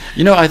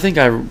I think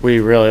we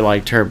really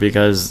liked her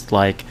because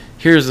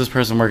here's this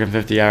person working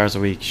 50 hours a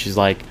week. She's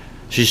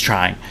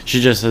trying. She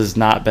just has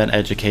not been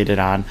educated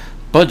on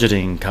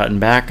budgeting, cutting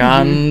back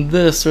on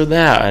this or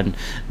that,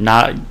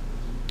 and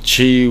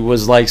she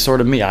was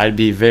sort of me. I'd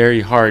be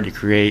very hard to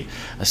create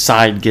a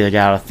side gig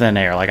out of thin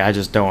air. I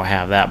just don't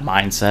have that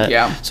mindset.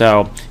 Yeah.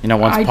 So,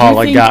 once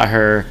Paula got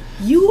her...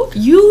 You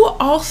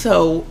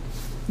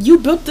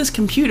built this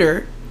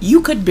computer.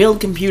 You could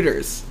build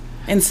computers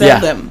and sell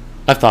them.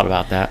 I've thought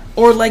about that.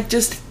 Or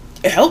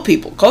help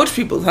people, coach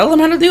people, tell them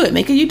how to do it,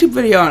 make a YouTube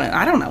video on it.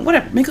 I don't know,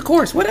 whatever, make a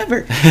course,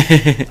 whatever.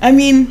 I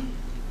mean,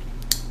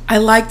 I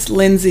liked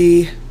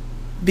Lindsay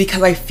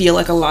because I feel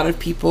like a lot of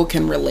people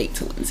can relate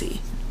to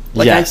Lindsay.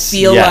 Like, yes, I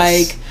feel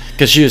like...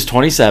 Because she was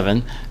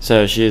 27,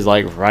 so she's,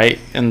 like, right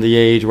in the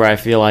age where I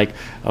feel like,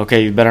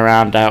 okay, you've been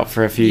around out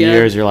for a few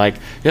years. You're like,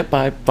 yep,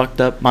 I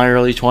fucked up my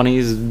early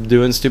 20s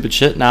doing stupid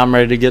shit. Now I'm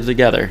ready to get it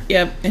together.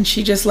 Yep, and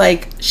she just,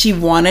 like, she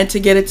wanted to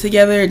get it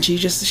together, and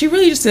she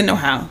really just didn't know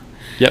how.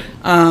 Yep.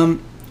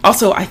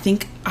 Also, I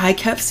think I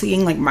kept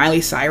seeing, like,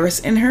 Miley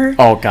Cyrus in her.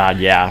 Oh, God,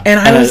 yeah. And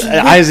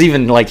I was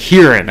even, like,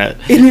 hearing it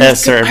at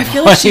certain I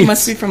feel like she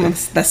must be from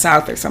the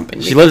South or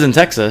something. She lives in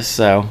Texas,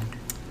 so...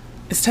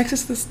 Is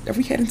Texas are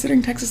we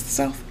considering Texas the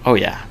South? Oh,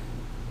 yeah.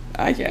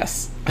 I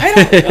guess. I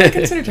don't really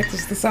consider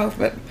Texas the South,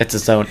 but... It's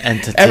its own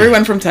entity.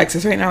 Everyone from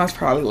Texas right now is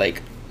probably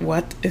like,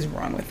 what is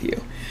wrong with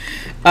you?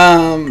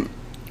 But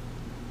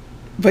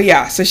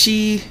yeah, so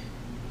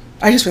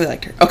I just really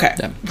liked her. Okay.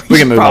 Yeah. We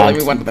can move on.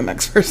 Move on to the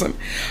next person.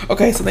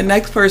 Okay, so the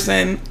next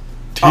person...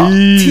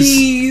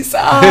 Tease.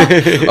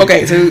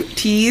 Okay, so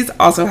Tease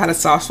also had a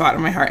soft spot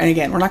in my heart. And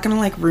again, we're not going to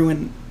like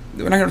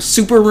we're not going to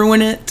super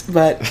ruin it,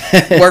 but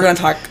we're going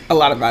to talk a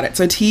lot about it.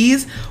 So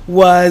Tease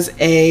is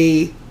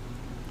a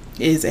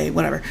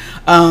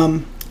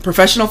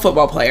professional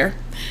football player,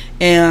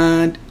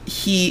 and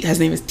his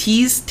name is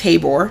Tease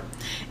Tabor,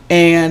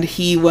 and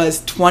he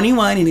was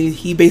 21, and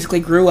he basically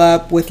grew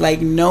up with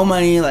like no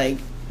money, like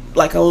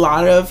a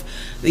lot of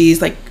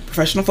these like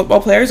professional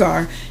football players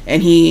are,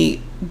 and he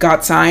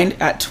got signed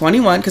at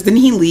 21 because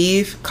didn't he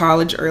leave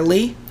college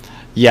early?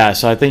 Yeah,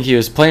 so I think he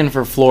was playing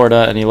for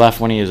Florida, and he left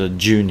when he was a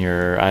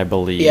junior, I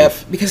believe. Yep,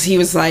 because he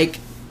was like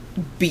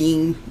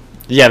being...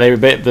 Yeah,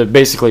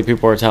 basically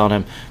people were telling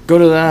him, go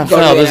to the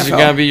NFL, this is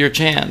going to be your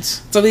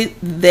chance. So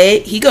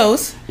he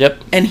goes.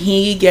 Yep. And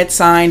he gets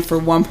signed for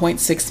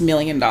 $1.6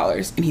 million,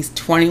 and he's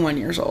 21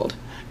 years old.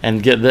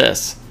 And get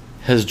this,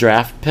 his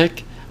draft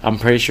pick, I'm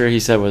pretty sure he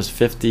said was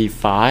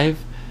 55,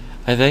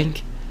 I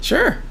think.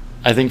 Sure.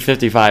 I think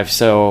 55.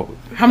 So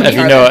how many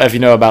if you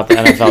know about the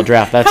NFL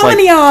draft, that's how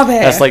many are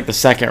there? That's like the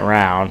second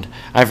round.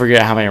 I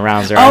forget how many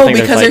rounds there are. Oh, I think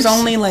because there's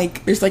only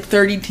like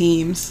 30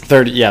 teams.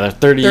 30. Yeah, there's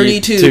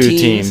 32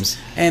 teams.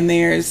 And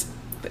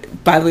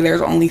by the way,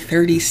 there's only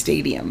 30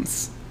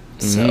 stadiums.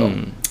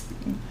 So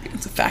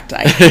it's a fact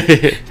I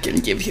can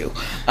give you.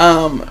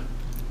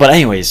 But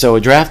anyway, so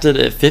drafted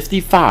at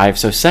 55,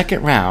 so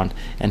second round,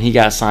 and he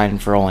got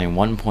signed for only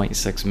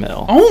 1.6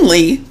 mil.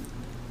 Only.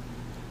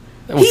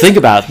 Well, think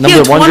about it.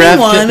 Number one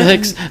draft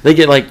picks, they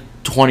get like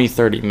 20,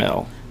 30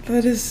 mil.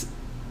 That is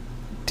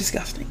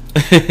disgusting.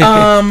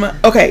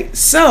 Okay,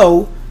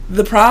 so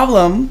the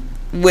problem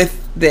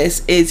with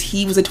this is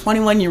he was a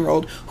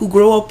 21-year-old who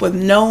grew up with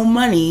no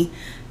money,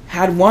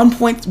 had one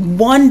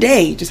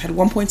day just had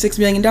 $1.6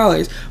 million.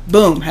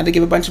 Boom, had to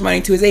give a bunch of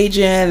money to his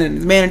agent and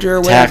his manager or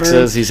whatever.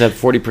 Taxes, he said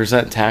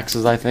 40%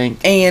 taxes, I think.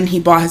 And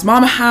he bought his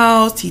mom a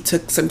house, he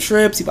took some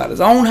trips, he bought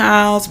his own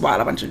house, bought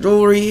a bunch of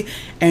jewelry,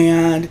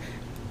 and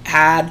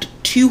had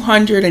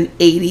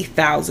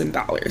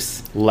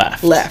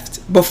 $280,000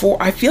 left before.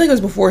 I feel like it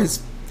was before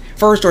his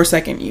first or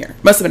second year.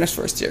 Must have been his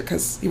first year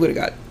because he would have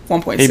got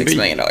 $1.6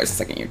 million the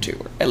second year too,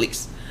 or at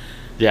least.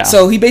 Yeah.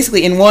 So he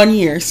basically in 1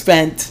 year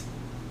spent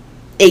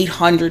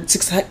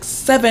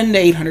 $700,000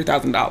 to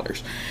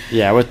 $800,000.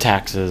 Yeah, with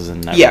taxes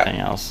and everything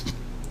else.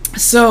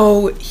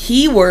 So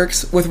he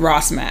works with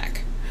Ross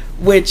Mack,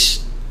 which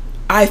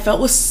I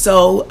felt was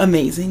so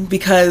amazing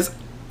because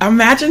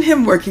imagine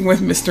him working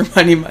with Mr.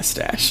 Money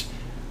Mustache.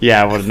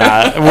 Yeah, would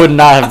not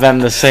have been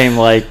the same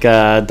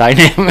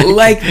dynamic.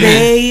 Like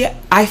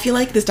I feel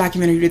like this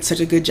documentary did such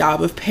a good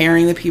job of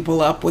pairing the people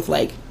up with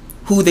like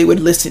who they would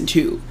listen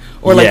to,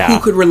 or like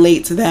who could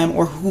relate to them,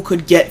 or who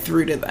could get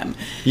through to them.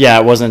 Yeah,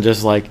 it wasn't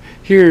just like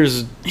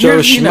here's Joe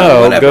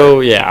Schmo,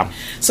 go. Yeah.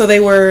 So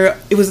it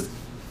was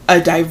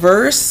a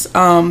diverse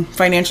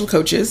financial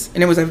coaches,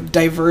 and it was a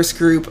diverse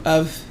group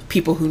of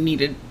people who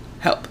needed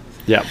help.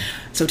 Yeah.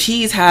 So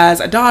Tease has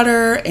a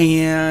daughter,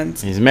 and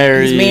he's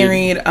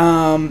married.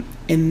 And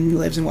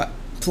lives in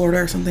Florida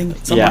or something,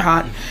 somewhere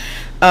hot.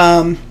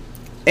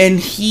 And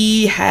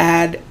he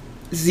had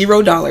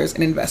 $0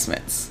 in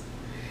investments,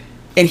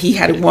 and he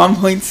had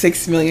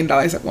 $1.6 million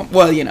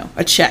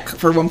a check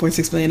for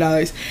 $1.6 million,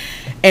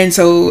 and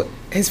so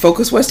his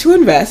focus was to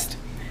invest.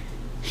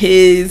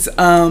 His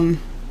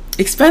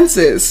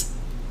expenses,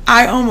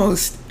 I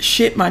almost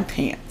shit my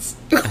pants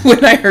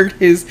when I heard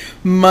his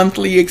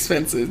monthly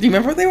expenses. Do you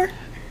remember what they were?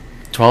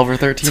 $12,000 or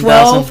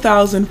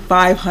 $13,000?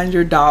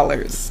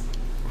 $12,500.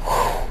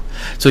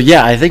 So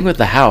yeah, I think with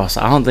the house,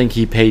 I don't think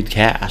he paid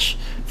cash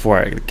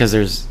for it because he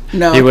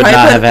would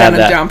not have had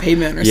that down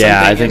payment or something.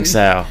 Yeah, I think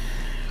so.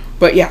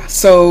 But yeah,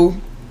 so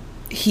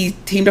he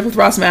teamed up with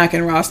Ross Mack,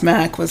 and Ross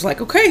Mack was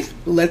like, "Okay,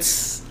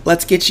 let's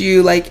get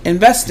you like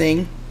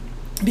investing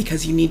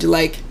because you need to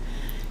like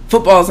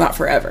football is not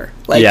forever.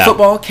 Like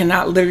football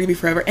cannot literally be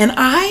forever." And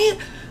I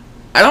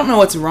don't know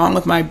what's wrong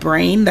with my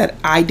brain that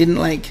I didn't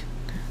like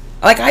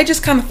Like, I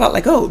just kind of thought,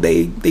 like, oh,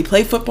 they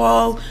play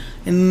football,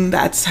 and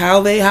that's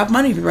how they have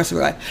money for the rest of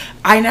their life.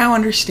 I now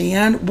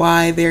understand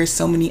why there's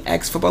so many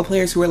ex-football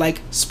players who are,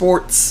 like,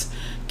 sports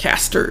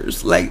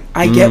casters. Like,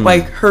 I get why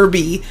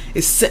Herbie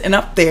is sitting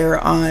up there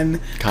on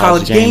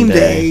College Game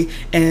Day,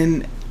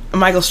 and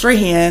Michael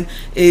Strahan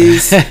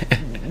is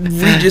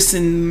Regis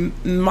and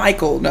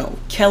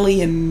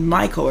Kelly and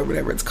Michael, or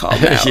whatever it's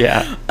called now.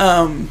 Yeah.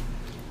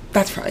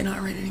 That's probably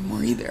not right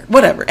anymore either.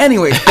 Whatever.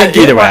 Anyways,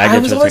 I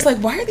was always like,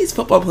 why are these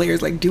football players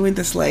like doing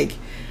this like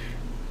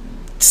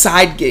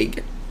side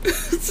gig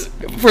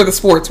for the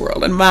sports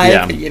world? In my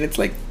opinion, it's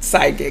like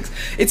side gigs.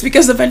 It's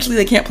because eventually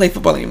they can't play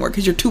football anymore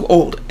because you're too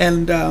old.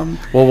 And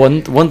well,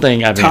 one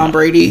thing Tom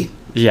Brady.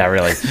 Yeah,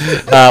 really.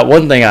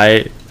 One thing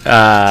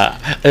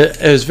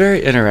it was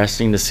very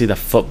interesting to see the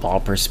football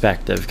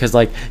perspective because,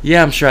 like,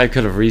 yeah, I'm sure I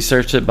could have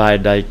researched it,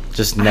 but I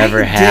just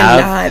never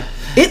have.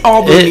 It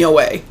all blew me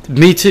away.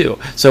 Me too.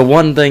 So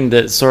one thing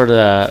that sort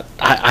of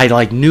I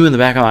like knew in the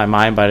back of my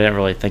mind, but I didn't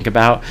really think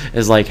about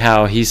is like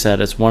how he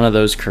said it's one of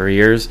those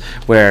careers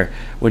where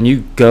when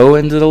you go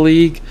into the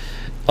league,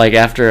 like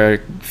after a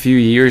few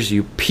years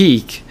you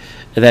peak,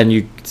 and then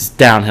it's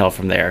downhill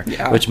from there.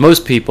 Yeah. Which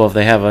most people, if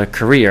they have a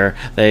career,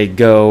 they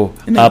go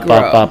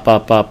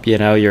up. You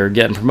know, you're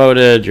getting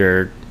promoted,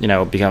 you're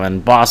becoming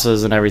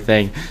bosses and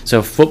everything.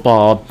 So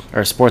football,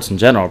 or sports in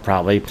general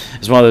probably,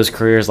 is one of those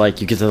careers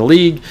like you get to the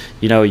league,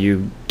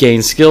 you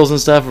gain skills and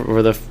stuff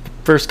over the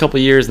first couple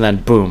of years, and then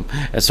boom,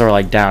 it's sort of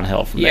like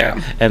downhill from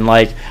there. And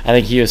like I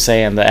think he was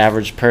saying the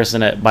average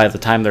person by the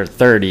time they're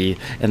 30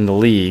 in the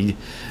league,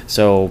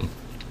 so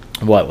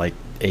what, like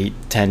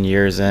 8-10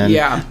 years in,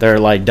 they're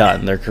like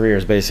done. Their career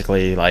is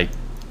basically like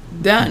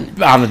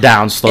done on the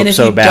downslope. And if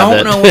you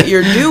don't know what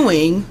you're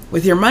doing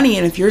with your money,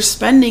 and if you're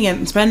spending it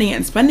and spending it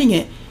and spending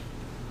it,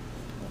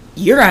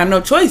 you're gonna have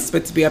no choice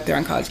but to be up there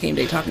on College Game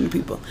Day talking to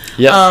people.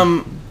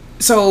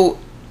 So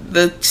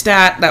the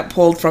stat that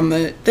pulled from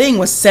the thing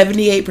was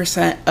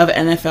 78% of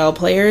NFL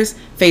players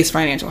face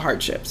financial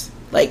hardships.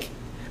 Like,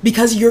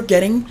 because you're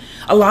getting,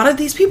 a lot of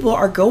these people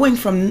are going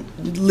from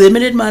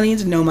limited money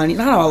to no money,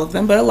 not all of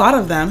them, but a lot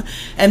of them,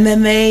 and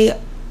then they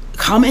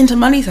come into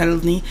money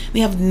suddenly, they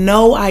have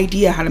no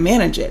idea how to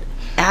manage it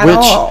at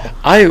all.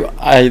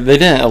 They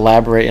didn't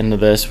elaborate into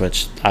this,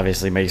 which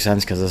obviously makes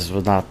sense because this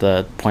was not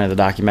the point of the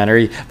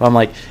documentary, but I'm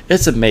like,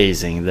 it's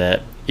amazing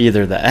that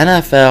either the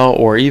NFL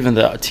or even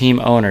the team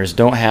owners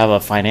don't have a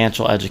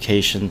financial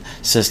education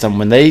system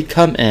when they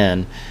come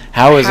in.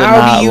 How is it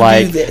not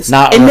like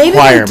not a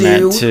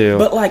requirement to?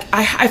 But like,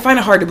 I find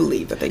it hard to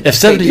believe that they. If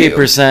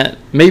 78%,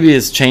 maybe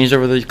it's changed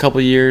over the couple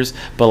of years,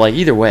 but like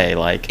either way,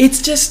 like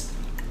it's just.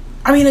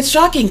 I mean, it's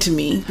shocking to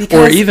me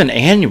because. Or even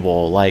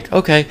annual, like,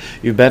 okay,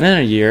 you've been in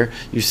a year,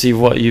 you see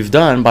what you've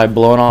done by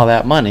blowing all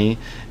that money.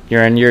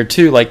 You're in year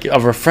 2, like a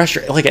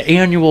refresher, like an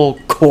annual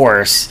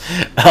course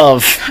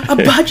of a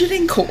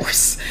budgeting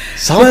course.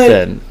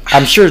 Something. But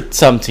I'm sure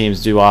some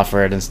teams do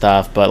offer it and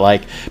stuff, but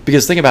like,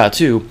 because think about it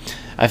too,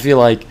 I feel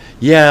like,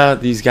 yeah,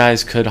 these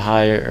guys could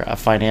hire a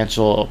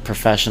financial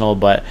professional,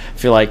 but I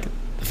feel like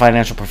the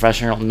financial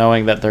professional,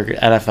 knowing that they're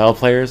NFL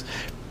players,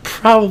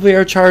 probably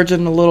are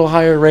charging a little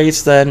higher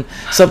rates than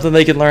something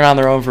they can learn on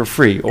their own for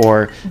free,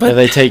 or if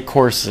they take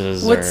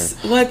courses.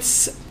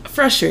 What's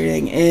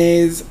frustrating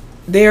is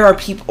there are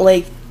people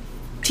like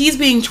T's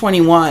being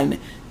 21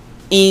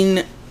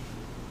 in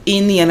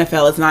the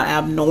NFL is not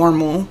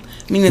abnormal.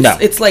 I mean,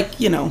 it's like,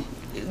 you're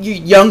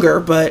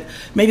younger, but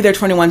maybe they're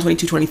 21,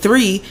 22,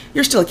 23.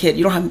 You're still a kid.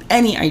 You don't have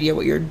any idea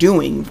what you're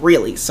doing,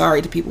 really.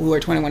 Sorry to people who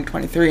are 21,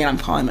 23, and I'm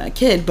calling them a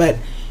kid, but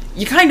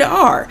you kind of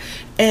are.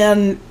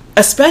 And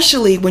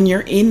especially when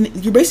you're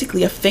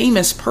basically a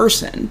famous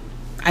person.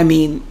 I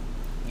mean,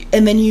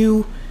 and then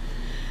you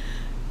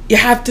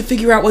have to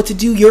figure out what to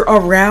do. You're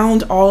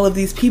around all of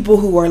these people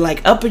who are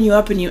like upping you,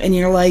 and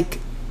you're like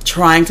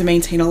trying to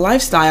maintain a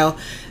lifestyle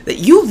that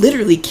you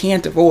literally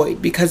can't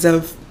avoid because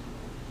of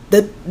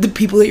the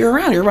people that you're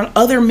around. You're around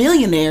other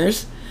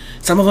millionaires.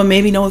 Some of them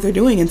maybe know what they're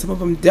doing and some of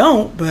them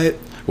don't, but...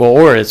 Well,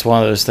 or it's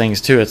one of those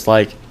things too. It's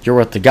like you're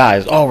with the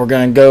guys. Oh, we're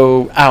going to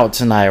go out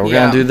tonight. We're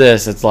going to do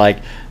this. It's like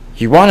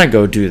you want to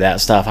go do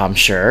that stuff, I'm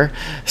sure.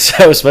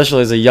 So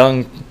especially as a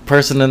young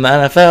person in the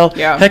NFL,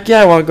 heck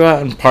yeah, I want to go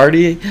out and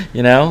party,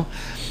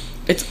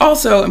 It's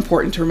also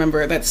important to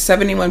remember that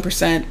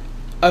 71%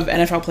 of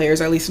NFL players,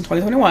 at least in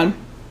 2021,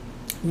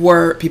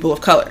 were people of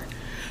color.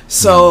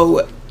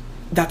 So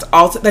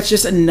that's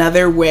just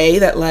another way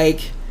that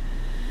like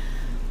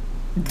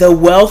the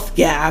wealth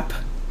gap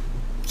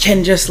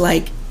can just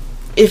like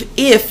if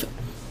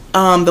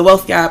the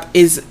wealth gap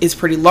is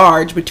pretty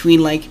large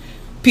between like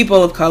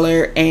people of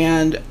color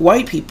and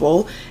white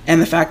people,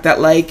 and the fact that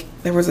like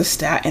there was a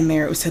stat in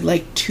there, it said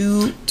like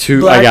two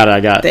I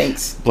got it.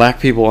 Thanks. Black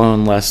people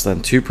own less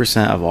than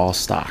 2% of all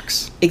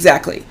stocks.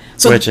 Exactly.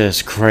 So, which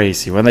is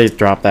crazy. When they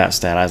dropped that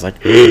stat, I was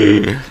like,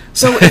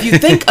 so if you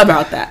think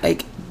about that,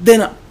 like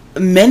then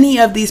many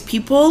of these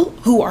people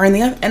who are in the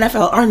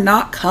NFL are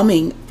not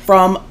coming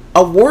from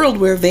a world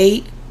where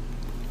they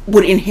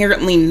would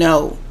inherently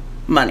know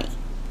money.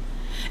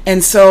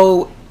 And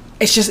so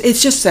it's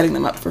just setting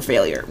them up for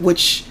failure,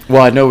 which...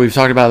 Well, I know we've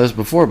talked about this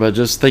before, but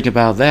just think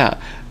about that.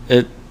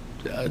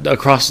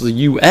 Across the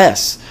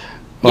U.S.,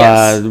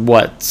 Yes.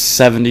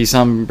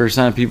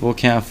 70-some% of people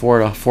can't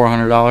afford a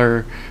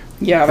 $400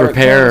 Yeah,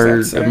 repair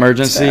or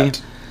emergency?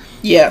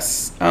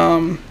 Yes.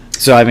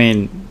 So, I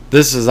mean,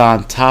 this is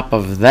on top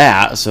of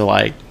that, so,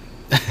 like...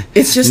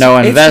 It's just no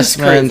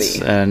investments, it's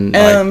just crazy.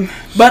 And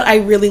but I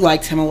really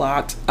liked him a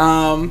lot.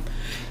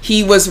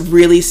 He was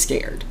really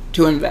scared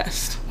to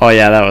invest. Oh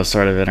yeah, that was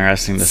sort of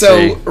interesting to see.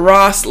 So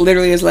Ross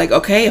literally is like,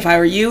 okay, if I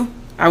were you,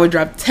 I would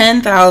drop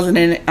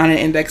 $10,000 on an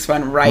index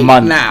fund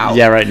now.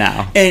 Yeah, right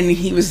now. And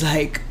he was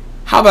like,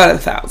 how about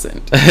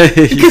 $1,000?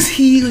 Because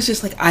he was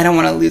just like, I don't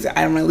want to lose it.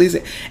 I don't want to lose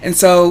it. And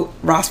so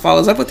Ross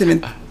follows up with him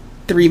in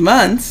 3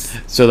 months.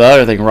 So the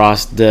other thing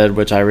Ross did,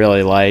 which I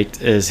really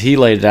liked, is he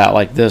laid it out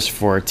like this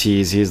for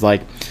Tease. He's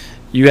like,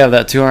 you have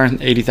that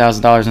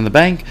 $280,000 in the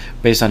bank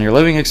based on your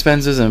living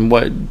expenses and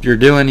what you're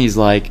doing. He's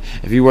like,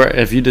 if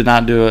you did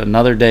not do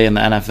another day in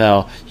the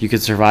NFL, you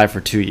could survive for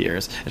 2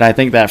 years. And I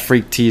think that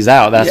freaked Tease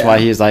out. That's why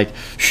he's like,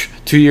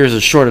 2 years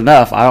is short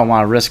enough. I don't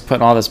want to risk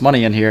putting all this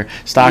money in here.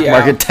 Stock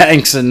market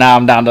tanks, and now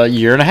I'm down to a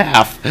year and a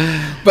half.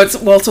 But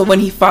so when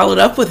he followed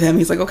up with him,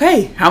 he's like,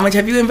 okay, how much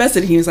have you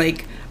invested? And he was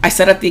like, I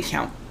set up the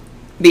account.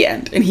 The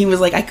end. And he was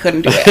like, I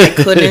couldn't do it.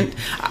 I couldn't.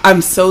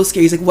 I'm so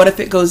scared. He's like, what if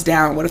it goes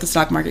down? What if the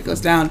stock market goes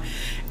down?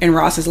 And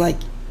Ross is like,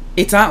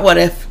 it's not what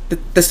if.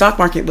 The stock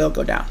market will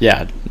go down.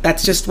 Yeah.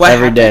 That's just what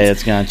every happens. day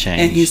it's going to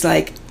change. And he's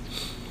like,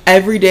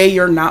 every day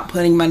you're not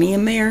putting money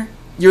in there,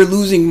 you're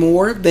losing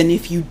more than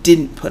if you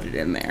didn't put it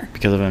in there.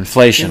 Because of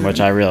inflation, which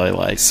I really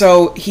like.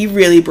 So he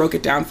really broke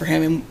it down for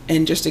him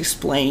and just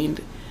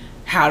explained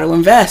how to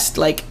invest,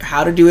 like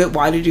how to do it,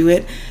 why to do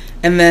it.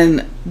 And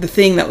then the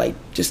thing that like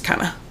just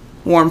kind of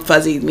warm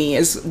fuzzied me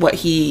is what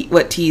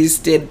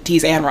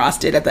Tease and Ross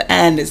did at the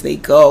end, is they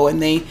go and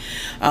they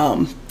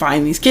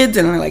find these kids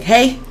and they're like,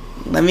 hey,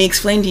 let me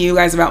explain to you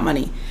guys about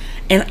money.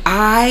 And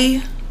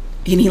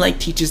he like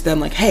teaches them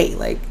like, hey,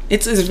 like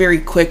it's a very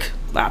quick,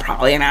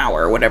 probably an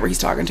hour or whatever he's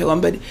talking to them,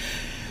 but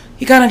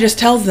he kind of just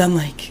tells them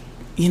like,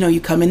 you know,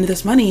 you come into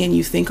this money and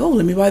you think, oh,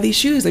 let me buy these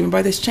shoes, let me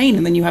buy this chain,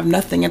 and then you have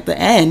nothing at the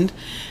end.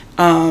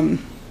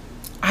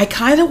 I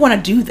kind of want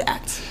to do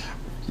that.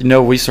 You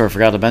know, we sort of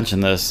forgot to mention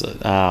this,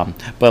 but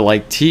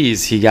like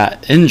Tease, he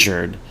got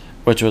injured,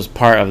 which was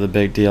part of the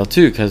big deal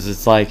too, because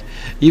it's like,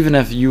 even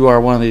if you are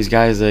one of these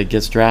guys that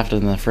gets drafted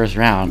in the first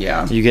round,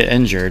 you get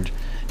injured,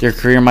 your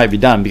career might be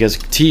done. Because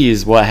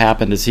Tease, what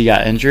happened is he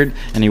got injured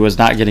and he was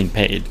not getting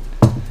paid.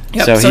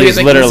 Yep. So he was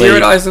like literally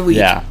 $0 a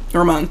week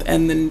or a month,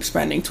 and then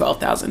spending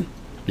 $12,000.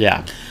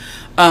 Yeah.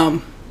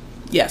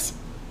 Yes.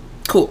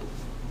 Cool.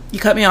 You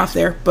cut me off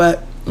there,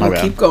 but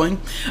we'll keep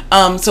going.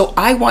 So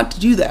I want to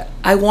do that.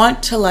 I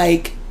want to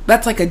like,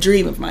 that's like a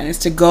dream of mine, is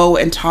to go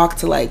and talk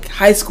to like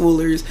high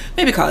schoolers,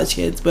 maybe college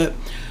kids, but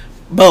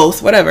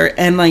both, whatever,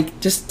 and like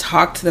just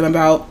talk to them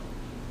about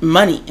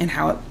money and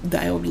how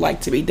I would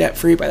like to be debt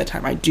free by the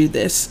time I do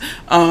this.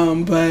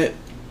 But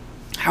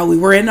how we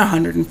were in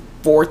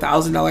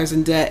 $104,000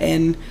 in debt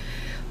and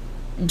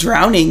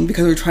drowning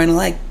because we're trying to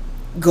like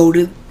go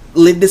to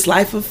live this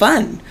life of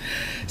fun.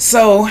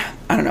 So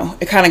I don't know,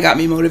 it kind of got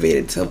me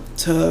motivated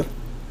to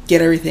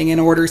get everything in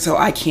order so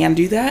I can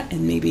do that,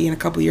 and maybe in a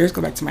couple of years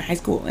go back to my high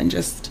school and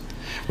just...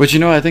 Which, you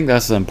know, I think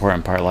that's the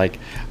important part. Like,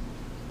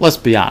 let's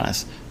be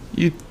honest,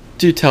 you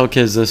do tell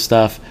kids this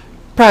stuff,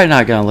 probably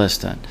not going to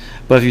listen,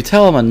 but if you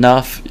tell them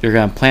enough, you're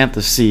going to plant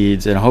the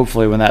seeds, and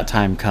hopefully when that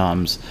time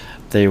comes,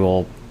 they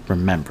will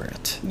remember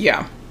it.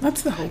 Yeah,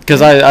 that's the hope.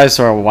 Because I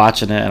started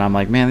watching it, and I'm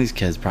like, man, these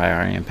kids probably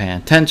aren't even paying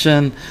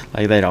attention.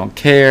 Like, they don't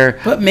care.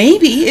 But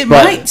maybe it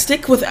might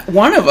stick with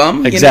one of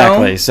them.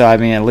 Exactly. You know? So, I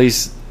mean, at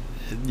least,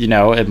 you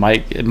know, it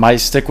might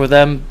stick with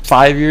them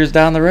 5 years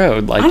down the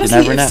road. Like, honestly,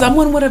 you never know. If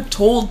someone would have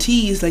told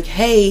Tease, like,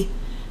 hey,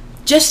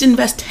 just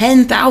invest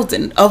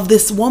 $10,000 of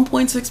this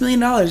 $1.6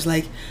 million,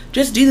 like,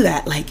 just do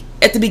that. Like,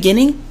 at the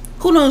beginning,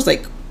 who knows,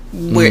 like,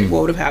 what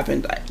would have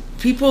happened.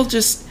 People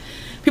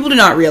do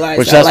not realize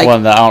Which that. that's like,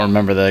 one that I don't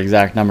remember the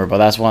exact number, but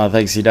that's one of the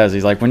things he does.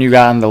 He's like, when you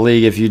got in the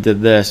league, if you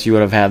did this, you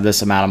would have had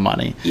this amount of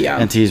money. Yeah.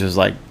 And Tease was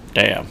like,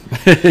 damn.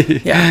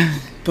 Yeah.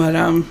 But,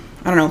 I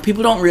don't know.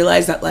 People don't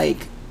realize that,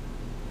 like,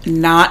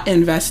 not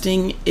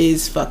investing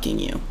is fucking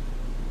you.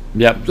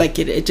 Yep. Like,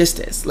 it just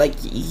is. Like,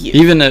 you.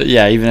 Even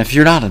if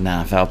you're not an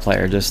NFL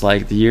player, just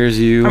like the years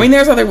you... I mean,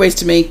 there's other ways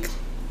to make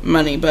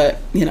money, but,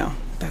 you know,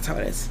 that's how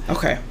it is.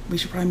 Okay. We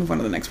should probably move on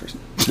to the next person.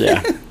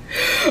 Yeah.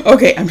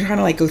 Okay, I'm trying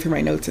to like go through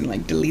my notes and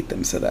like delete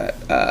them so that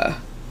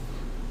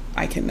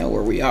I can know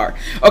where we are.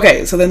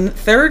 Okay, so then the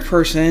third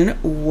person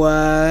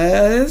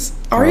was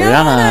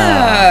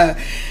Ariana.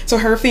 So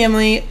her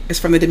family is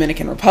from the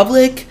Dominican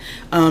Republic.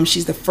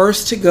 She's the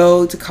first to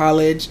go to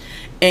college,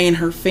 and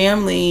her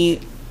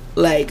family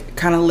like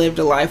kind of lived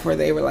a life where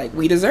they were like,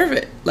 we deserve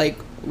it. Like,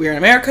 we're in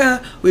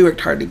America, we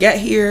worked hard to get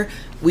here,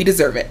 we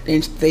deserve it.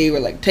 And they were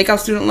like, take out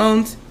student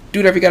loans, do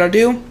whatever you gotta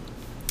do.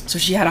 So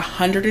she had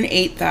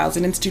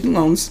 $108,000 in student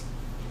loans.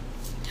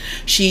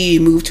 She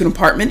moved to an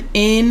apartment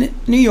in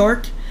New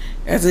York,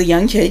 as a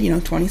young kid,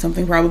 20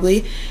 something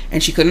probably,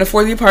 and she couldn't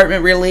afford the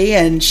apartment really,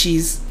 and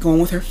she's going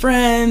with her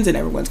friends, and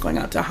everyone's going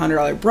out to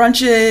 $100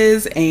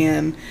 brunches,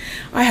 and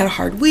I had a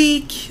hard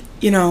week,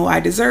 I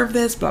deserve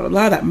this, blah blah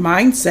blah, that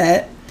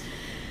mindset.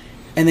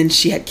 And then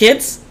she had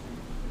kids,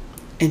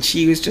 and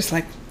she was just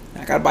like,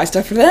 I gotta buy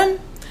stuff for them.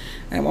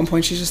 And at one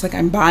point she's just like,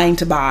 I'm buying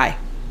to buy.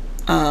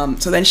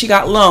 So then she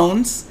got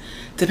loans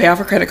to pay off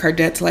her credit card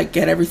debt to like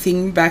get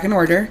everything back in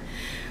order,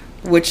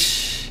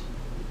 which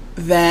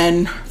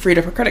then freed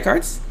up her credit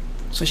cards,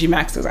 so she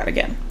maxed those out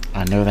again.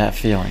 I know that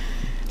feeling.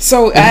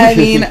 So I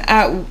mean,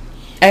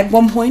 at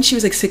one point she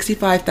was like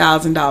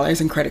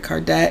 $65,000 in credit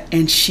card debt,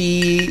 and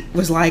she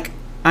was like,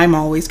 I'm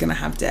always gonna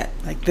have debt,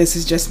 like this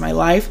is just my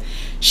life.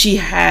 She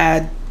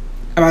had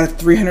about a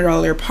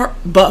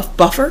 $300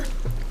 buffer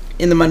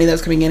in the money that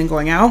was coming in and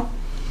going out,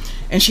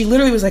 and she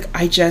literally was like,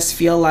 I just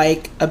feel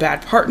like a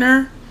bad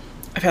partner,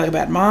 I feel like a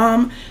bad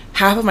mom.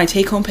 Half of my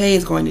take-home pay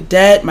is going to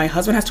debt. My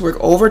husband has to work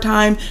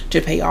overtime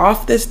to pay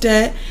off this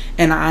debt.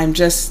 And I'm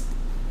just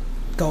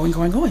going.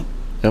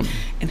 Yep.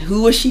 And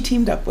who was she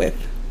teamed up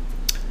with?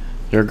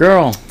 Your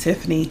girl.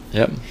 Tiffany.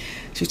 Yep.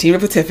 She was teamed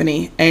up with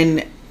Tiffany.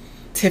 And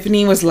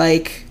Tiffany was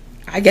like,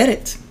 I get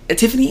it.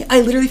 Tiffany,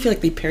 I literally feel like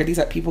they paired these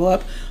people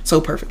up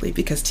so perfectly,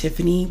 because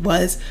Tiffany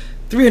was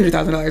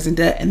 $300,000 in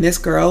debt. And this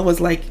girl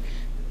was like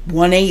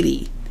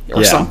 180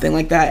 or something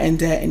like that in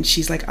debt. And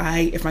she's like,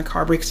 if my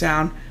car breaks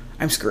down,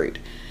 I'm screwed.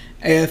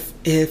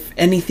 If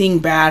anything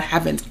bad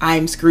happens,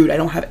 I'm screwed. I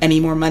don't have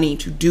any more money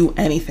to do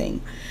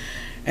anything.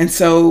 And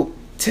so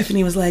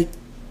Tiffany was like,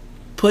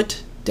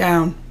 put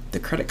down the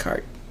credit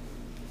card.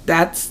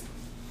 That's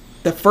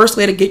the first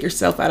way to get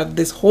yourself out of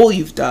this hole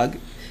you've dug,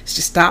 is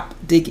to stop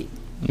digging.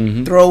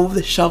 Mm-hmm. Throw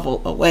the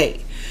shovel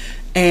away.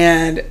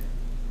 And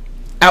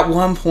at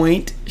one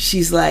point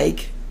she's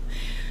like,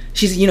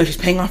 she's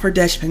paying off her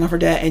debt,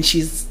 and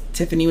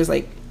Tiffany was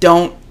like,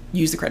 don't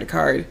use the credit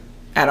card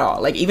at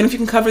all. Like, even if you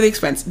can cover the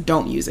expense,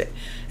 don't use it.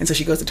 And so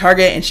she goes to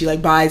Target and she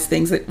like buys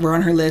things that were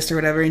on her list or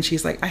whatever, and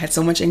she's like, I had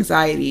so much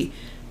anxiety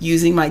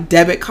using my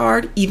debit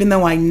card, even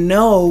though I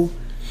know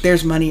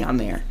there's money on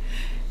there.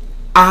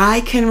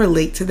 I can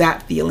relate to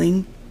that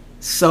feeling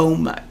so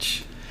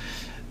much.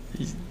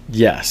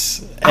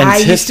 Yes. And I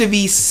used to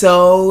be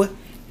so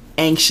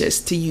anxious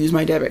to use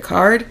my debit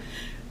card,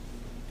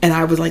 and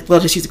I was like,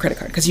 well, just use the credit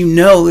card, because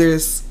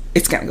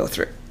it's gonna go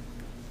through.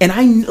 And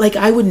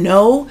I would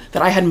know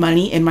that I had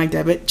money in my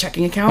debit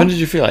checking account. When did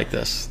you feel like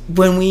this?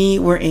 When we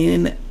were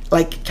in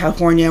like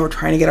California, we're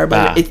trying to get our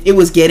budget. It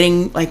was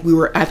getting like, we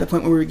were at the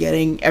point where we were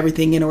getting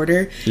everything in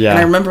order. Yeah. And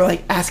I remember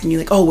like asking you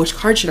like, oh, which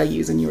card should I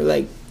use? And you were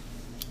like,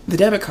 the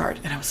debit card.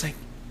 And I was like,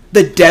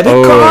 the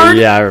debit card?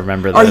 Yeah, I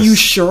remember this. Are you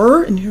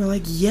sure? And you were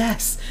like,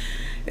 yes.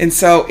 And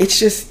so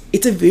it's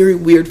a very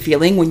weird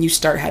feeling when you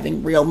start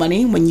having real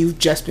money, when you've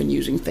just been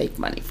using fake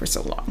money for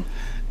so long.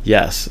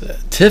 Yes,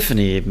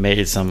 Tiffany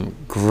made some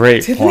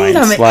great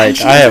points. Like,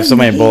 I have so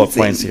many bullet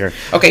points here.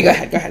 Okay, go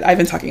ahead. I've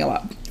been talking a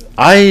lot.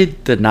 I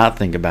did not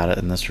think about it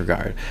in this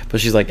regard, but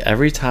she's like,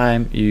 every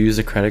time you use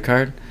a credit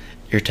card,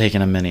 you're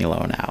taking a mini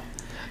loan out.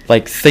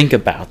 Like, think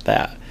about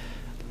that.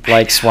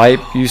 Like,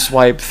 you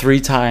swipe 3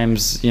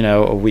 times,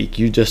 a week.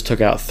 You just took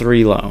out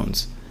 3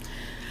 loans.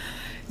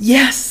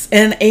 Yes,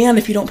 and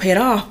if you don't pay it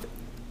off,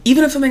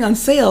 even if something on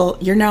sale,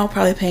 you're now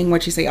probably paying,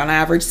 what you say, on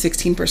average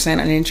 16%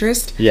 on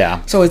interest.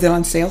 Yeah. So is it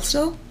on sale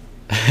still?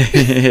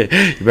 You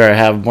better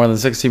have more than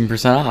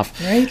 16%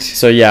 off. Right.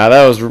 So yeah,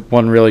 that was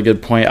one really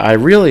good point. I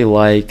really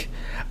like,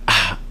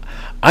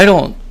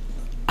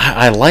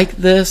 I like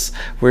this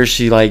where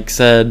she like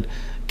said,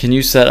 can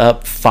you set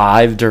up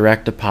 5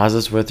 direct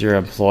deposits with your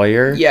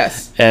employer?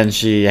 Yes. And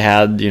she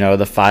had,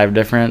 the 5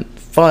 different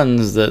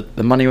funds that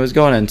the money was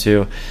going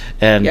into.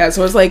 And yeah,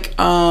 so it was like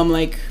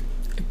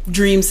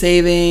dream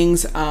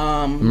savings,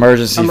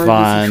 emergency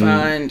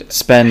fund,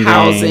 spending,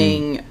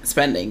 housing,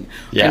 spending,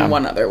 yeah, and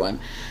one other one.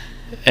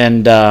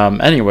 And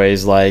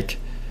anyways, like,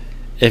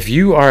 if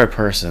you are a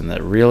person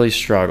that really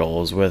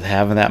struggles with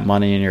having that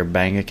money in your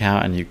bank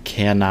account and you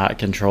cannot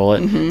control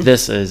it, mm-hmm,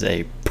 this is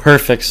a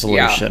perfect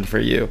solution for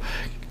you,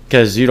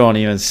 because you don't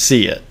even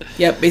see it.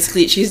 Yeah,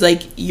 basically she's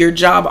like, your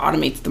job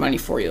automates the money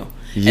for you.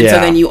 Yeah. And so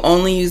then you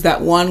only use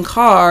that one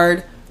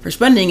card for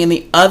spending, and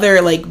the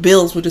other like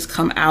bills will just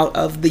come out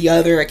of the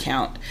other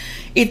account.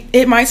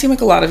 It might seem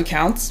like a lot of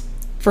accounts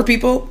for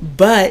people,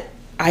 but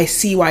I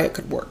see why it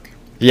could work.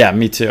 Yeah,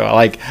 me too.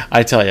 Like,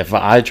 I tell you, if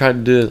I tried to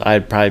do it,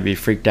 I'd probably be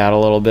freaked out a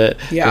little bit.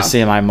 Yeah. Just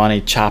seeing my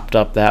money chopped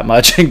up that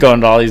much and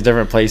going to all these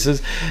different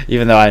places.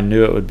 Even though I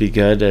knew it would be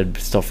good, it'd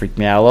still freak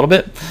me out a little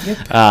bit.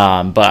 Yep.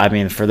 But I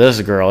mean, for this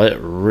girl, it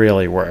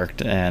really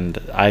worked, and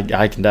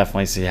I can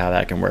definitely see how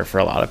that can work for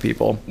a lot of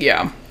people.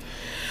 Yeah.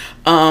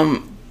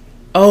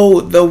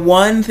 Oh, the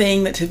one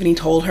thing that Tiffany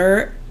told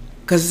her,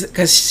 because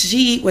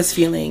she was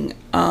feeling,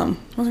 what's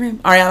her name?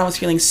 Ariana was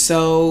feeling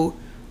so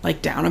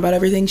like down about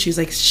everything. She was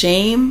like,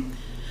 shame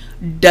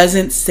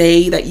doesn't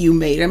say that you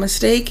made a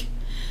mistake.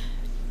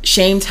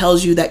 Shame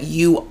tells you that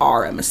you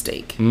are a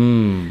mistake. Yes.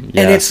 And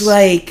it's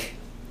like,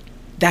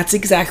 that's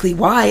exactly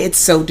why it's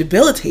so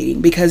debilitating,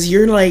 because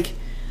you're like,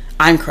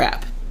 I'm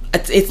crap.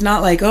 it's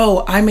not like,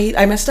 oh, I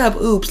messed up,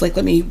 oops, like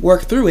let me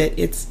work through it.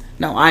 It's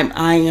no,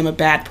 I am a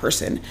bad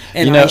person,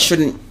 and I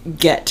shouldn't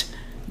get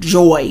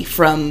joy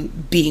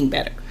from being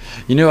better.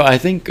 I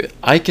think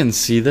I can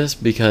see this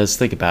because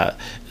think about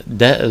it.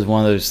 Debt is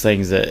one of those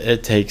things that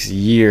it takes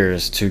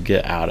years to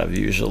get out of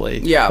usually.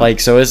 Yeah.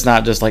 Like, so it's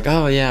not just like,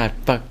 oh yeah, I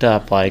fucked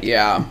up, like,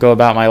 go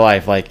about my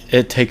life. Like,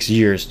 it takes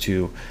years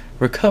to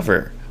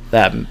recover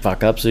that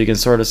fuck up, so you can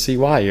sort of see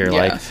why you're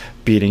like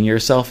beating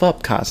yourself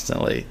up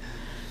constantly.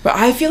 But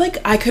I feel like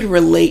I could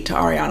relate to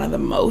Ariana the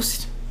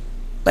most.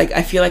 Like,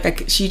 I feel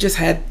like she just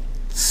had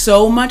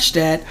so much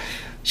debt.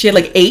 She had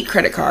like 8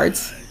 credit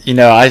cards.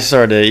 I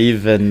sort of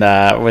even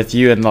with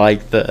you and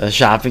like the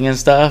shopping and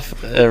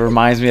stuff, it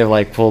reminds me of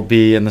like we'll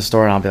be in the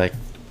store and I'll be like,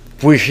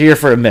 we're here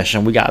for a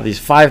mission. We got these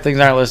 5 things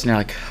on our list, and you're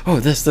like, oh,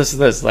 this.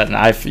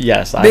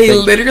 And They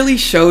literally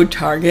showed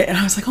Target, and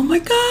I was like, oh my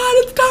god,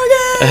 it's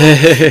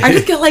Target! I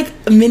just get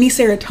like mini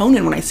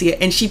serotonin when I see it.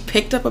 And she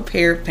picked up a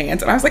pair of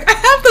pants, and I was like, I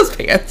have those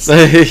pants.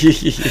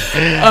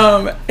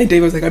 And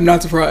Dave was like, I'm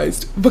not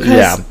surprised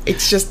because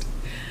it's just.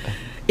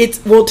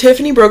 Well,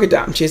 Tiffany broke it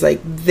down. She's like,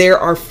 there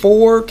are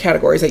 4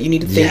 categories that you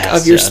need to think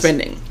of your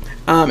spending.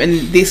 And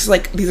these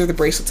are the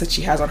bracelets that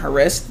she has on her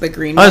wrist, the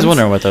green ones. I was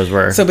wondering what those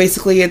were. So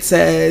basically it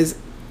says,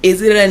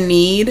 is it a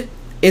need?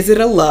 Is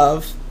it a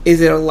love? Is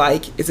it a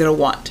like? Is it a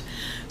want?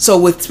 So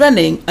with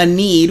spending, a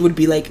need would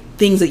be like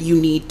things that you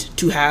need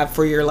to have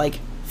for your like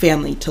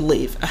family to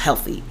live a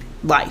healthy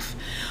life.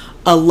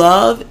 A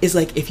love is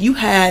like, if you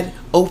had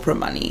Oprah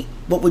money,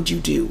 what would you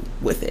do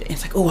with it? And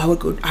it's like, oh, I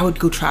would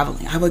go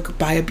traveling. I would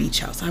buy a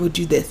beach house. I would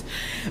do this.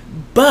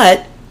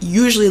 But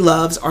usually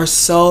loves are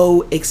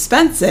so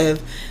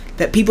expensive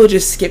that people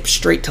just skip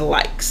straight to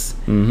likes,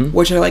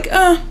 which are like,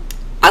 I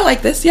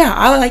like this. Yeah,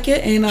 I like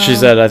it. And she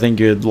said, I think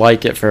you'd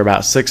like it for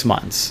about 6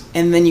 months.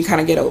 And then you kind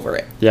of get over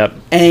it. Yep.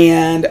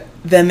 And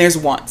then there's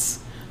wants,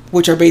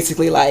 which are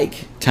basically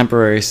like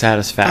temporary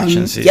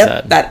satisfaction, she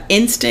said. That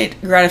instant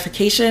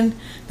gratification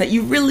that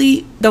you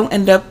really don't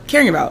end up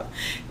caring about.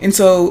 And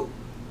so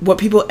what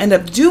people end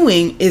up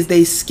doing is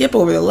they skip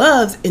over the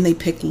loves and they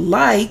pick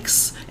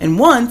likes and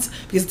wants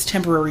because it's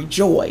temporary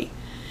joy.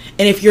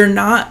 And if you're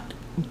not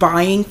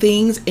buying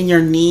things in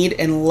your need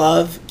and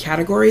love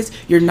categories,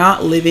 you're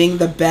not living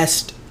the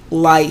best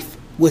life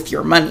with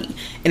your money.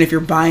 And if you're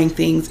buying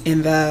things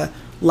in the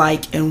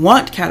like and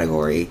want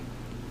category,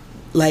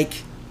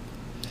 like,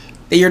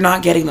 you're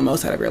not getting the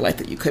most out of your life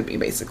that you could be,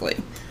 basically.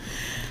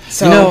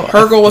 So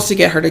her goal was to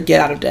get her to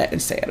get out of debt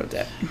and stay out of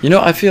debt.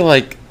 I feel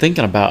like,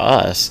 thinking about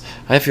us,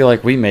 I feel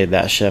like we made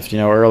that shift.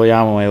 Early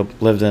on when we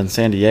lived in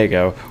San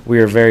Diego, we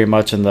were very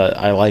much in the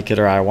I like it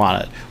or I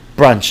want it.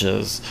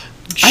 Brunches,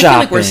 shopping. I feel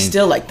like we're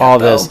still like that, all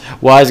this.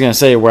 Well, I was going to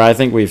say, where I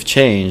think we've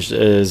changed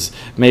is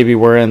maybe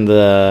we're in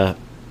the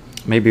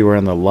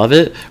love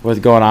it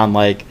with going on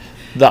like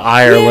the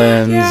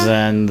Irelands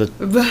and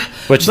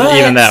which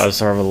even that was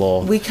sort of a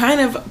little. We kind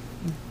of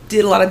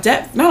did a lot of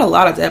debt, not a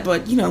lot of debt,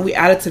 but we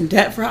added some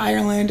debt for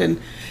Ireland.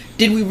 And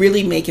did we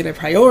really make it a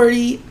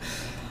priority?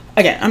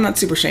 Again, I'm not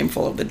super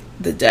shameful of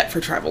the debt for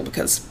travel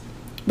because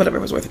whatever,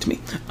 was worth it to me.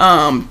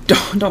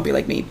 Don't be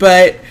like me,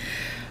 but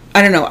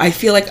I don't know. I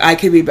feel like I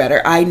could be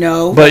better. I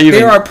know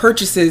there are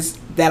purchases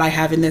that I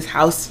have in this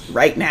house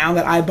right now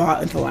that I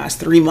bought in the last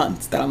 3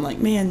 months that I'm like,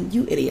 man,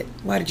 you idiot.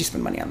 Why did you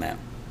spend money on that?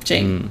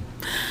 Shame.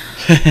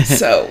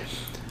 So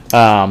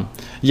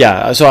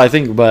I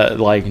think, but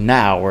like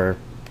now we're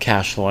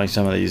cash flowing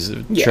some of these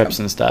trips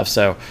and stuff,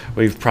 so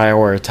we've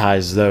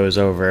prioritized those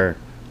over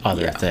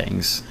other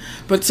things.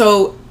 But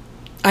so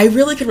I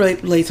really could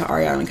relate to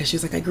Ariana because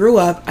she's like, I grew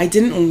up, I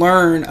didn't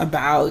learn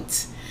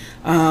about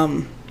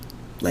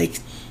like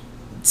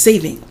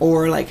saving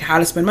or like how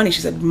to spend money.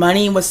 She said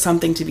money was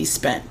something to be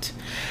spent,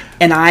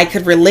 and I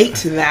could relate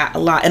to that a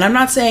lot. And I'm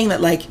not saying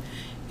that like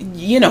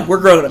we're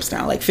grown-ups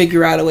now, like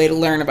figure out a way to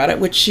learn about it,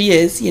 which she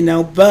is,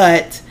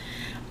 but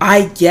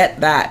I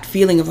get that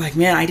feeling of like,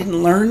 man, I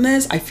didn't learn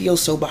this. I feel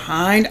so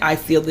behind. I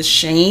feel the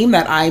shame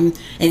that I'm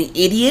an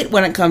idiot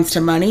when it comes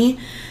to money.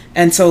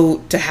 And so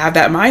to have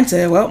that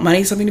mindset, well,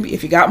 money is something to be,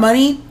 if you got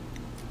money,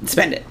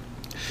 spend it.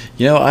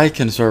 I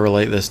can sort of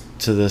relate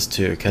to this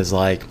too, because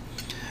like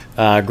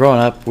growing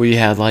up, we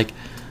had like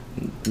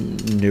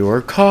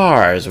newer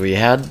cars, we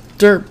had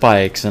dirt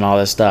bikes and all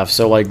this stuff.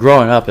 So like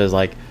growing up is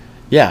like,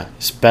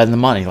 spend the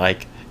money.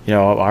 Like,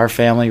 our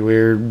family,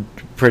 we're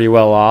pretty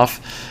well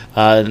off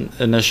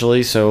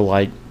initially, so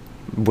like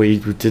we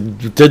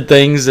did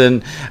things,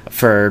 and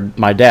for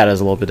my dad is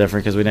a little bit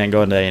different because we didn't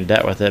go into any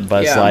debt with it,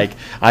 but it's like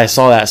I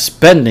saw that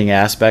spending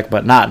aspect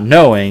but not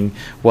knowing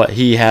what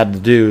he had to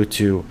do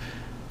to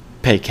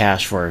pay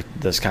cash for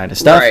this kind of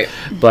stuff. Right.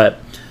 But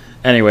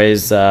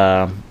anyways,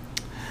 I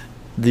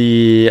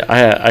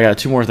got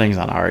 2 more things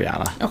on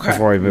Ariana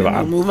before we move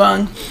on. We'll move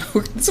on.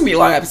 This will be a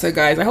long episode,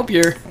 guys. I hope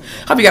you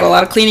got a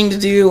lot of cleaning to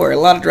do or a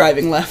lot of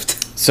driving left.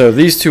 So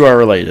these 2 are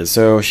related.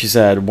 So she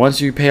said,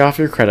 once you pay off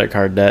your credit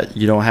card debt,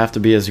 you don't have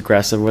to be as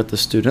aggressive with the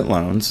student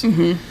loans.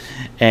 Mm-hmm.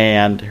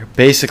 And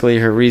basically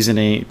her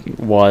reasoning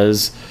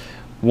was,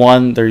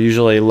 one, they're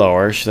usually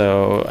lower,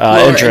 so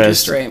Lower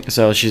interest rate.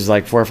 so she's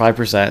like 4 or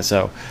 5%,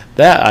 so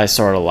that I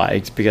sort of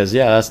liked, because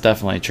that's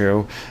definitely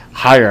true.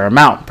 Higher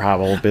amount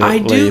probably. I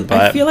do.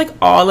 But I feel like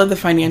all of the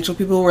financial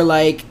people were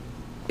like,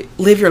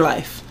 live your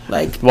life.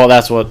 Like, well,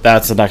 that's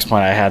the next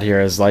point I had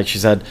here, is like she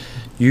said,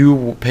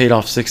 you paid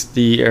off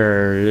 60,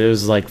 or it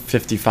was like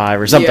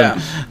 55 or something,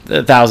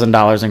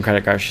 $1,000 in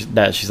credit cards.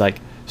 That she's like,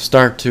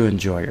 start to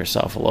enjoy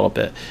yourself a little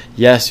bit.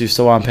 Yes, you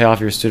still want to pay off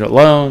your student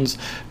loans,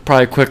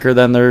 probably quicker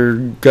than they're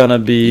gonna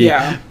be.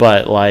 Yeah.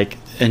 But like,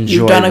 enjoy.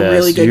 You've done this. a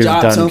really good You've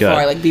job done so good.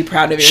 far. Like, be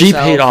proud of She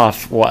yourself. paid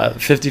off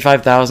what,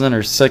 55,000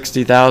 or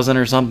 60,000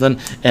 or something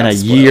in a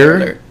Spoiler year.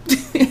 alert.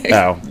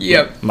 Oh,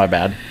 Yep. My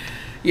bad.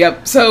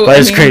 Yep. So, But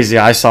it's crazy.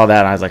 I saw that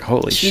and I was like,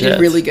 holy she shit.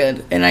 did really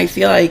good, and I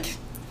feel like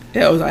I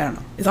don't know.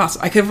 It's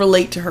awesome. I could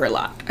relate to her a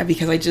lot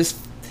because I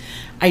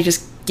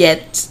get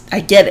it.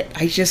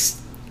 I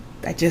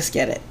just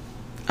get it.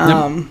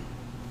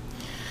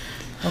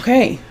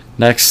 Okay.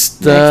 Next,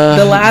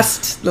 the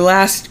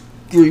last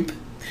group.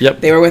 Yep.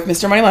 They were with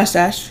Mr. Money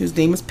Mustache, whose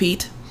name was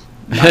Pete.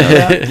 So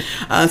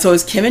it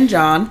was Kim and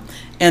John,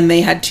 and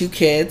they had 2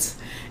 kids.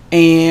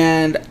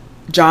 And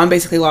John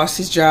basically lost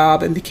his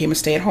job and became a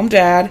stay-at-home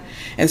dad.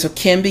 And so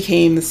Kim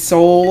became the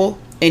sole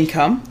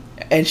income,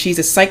 and she's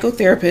a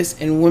psychotherapist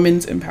and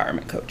women's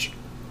empowerment coach.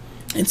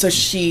 And so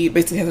she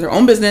basically has her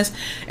own business,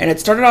 and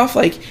it started off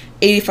like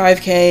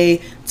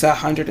 $85K to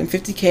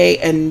 $150K.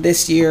 And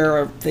this year,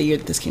 or the year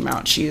that this came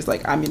out, she was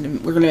like, I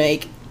will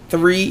make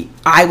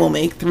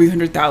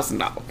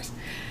 $300,000.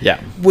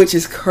 Yeah. Which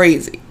is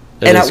crazy.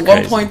 It is at one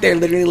crazy. point, they're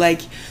literally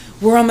like,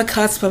 we're on the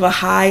cusp of a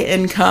high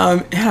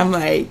income. And I'm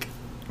like,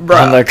 bro.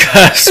 On the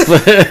cusp.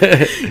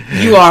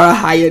 You are a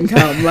high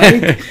income.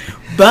 Like,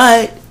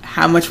 but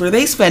how much were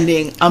they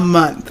spending a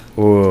month?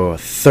 Ooh,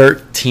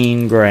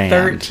 13 grand.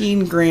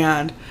 13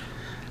 grand.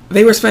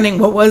 They were spending,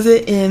 what was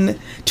it, in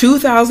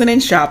 $2,000 in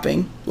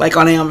shopping, like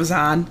on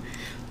Amazon,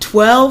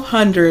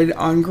 $1,200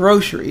 on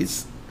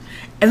groceries.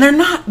 And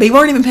they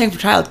weren't even paying for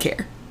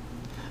childcare.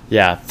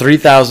 Yeah,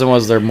 $3,000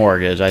 was their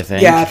mortgage, I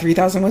think. Yeah,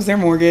 $3,000 was their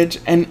mortgage.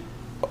 And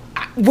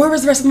where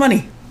was the rest of the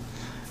money?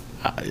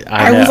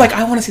 I was like,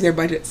 I want to see their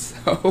budget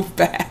so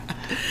bad.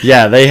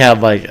 Yeah, they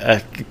had like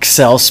an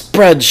Excel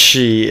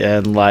spreadsheet,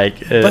 and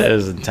like it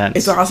was intense.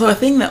 It's also a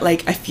thing that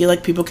like I feel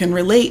like people can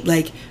relate.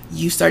 Like,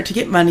 you start to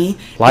get money,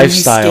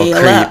 lifestyle and you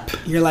creep. scale up.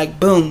 You're like,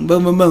 boom,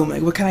 boom, boom, boom.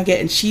 Like, what can I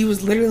get? And she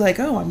was literally like,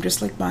 oh, I'm just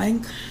like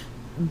buying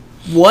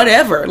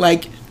whatever.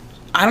 Like,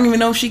 I don't even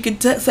know if she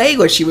could say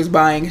what she was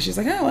buying. She's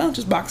like, oh well,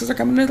 just boxes are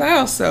coming to the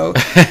house. So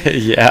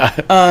yeah.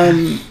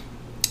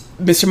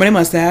 Mr. Money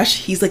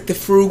Mustache, he's like the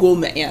frugal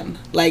man.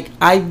 Like,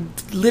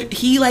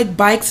 he like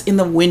bikes in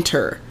the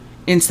winter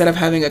instead of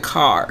having a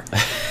car.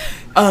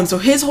 So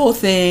his whole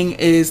thing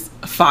is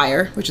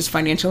FIRE, which is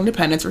financial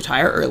independence,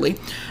 retire early.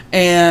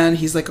 And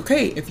he's like,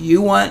 okay, if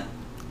you want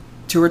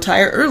to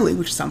retire early,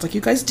 which sounds like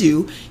you guys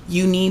do,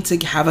 you need to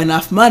have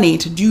enough money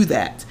to do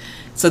that.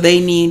 So they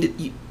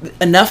need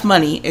enough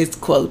money is,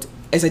 quote,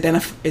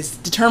 is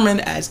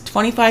determined as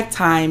 25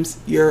 times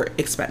your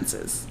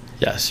expenses.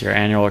 Yes, your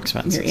annual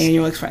expenses. Your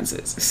annual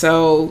expenses.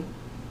 So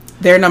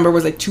their number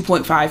was like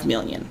 2.5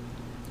 million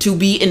to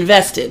be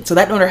invested. So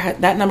that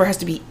number has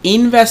to be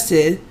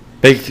invested,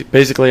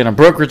 basically in a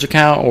brokerage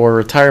account or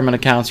retirement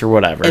accounts or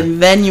whatever. and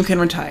then you can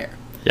retire.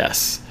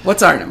 Yes.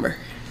 What's our number?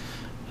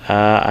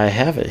 I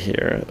have it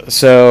here.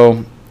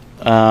 So,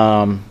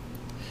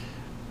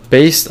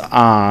 based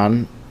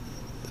on,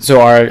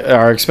 so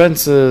our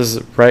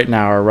expenses right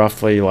now are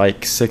roughly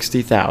like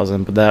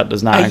 60,000, but that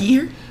does not A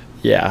year?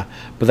 Yeah,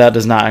 but that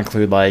does not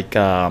include like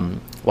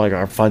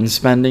our fund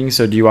spending.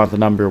 So do you want the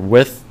number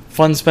with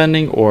fund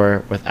spending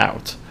or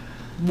without?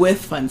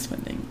 With fund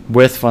spending.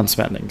 With fund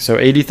spending. So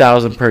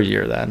 80,000 per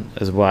year then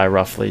is what I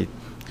roughly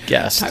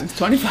guessed. Times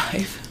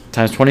 25.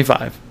 Times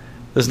 25.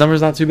 This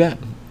number's not too bad.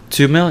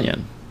 2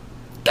 million.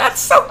 That's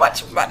so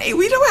much money.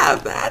 We don't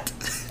have that.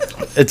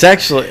 It's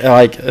actually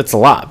like, it's a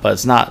lot, but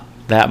it's not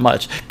that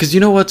much. Because you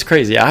know what's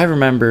crazy? I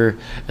remember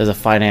as a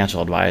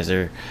financial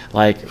advisor,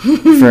 like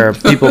for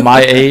people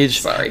my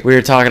age, we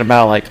were talking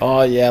about like,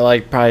 oh yeah,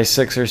 like probably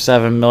 $6 or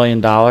 $7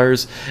 million.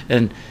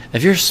 And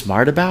if you're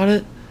smart about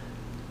it,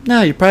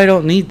 no, you probably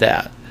don't need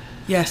that.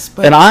 Yes,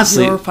 but and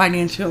honestly, your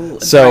financial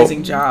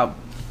advising job.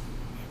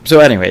 So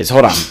anyways,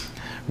 hold on.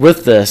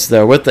 With this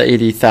though, with the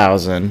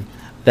 80,000,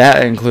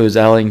 that includes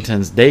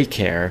Ellington's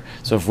daycare.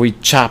 So if we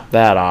chop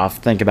that off,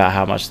 think about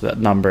how much that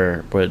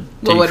number would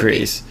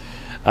decrease.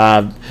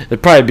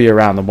 It'd probably be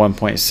around the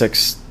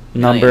 1.6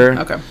 number.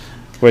 Okay.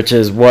 Which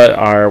is what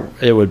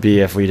it would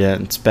be if we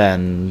didn't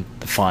spend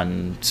the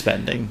fund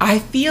spending. I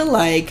feel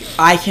like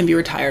I can be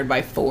retired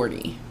by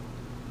 40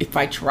 if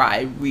I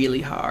try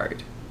really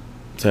hard.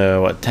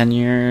 So what, 10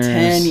 years?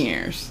 10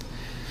 years.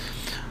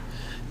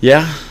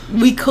 Yeah.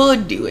 We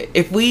could do it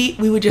if we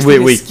would just need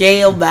to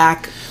scale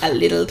back a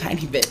little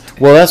tiny bit.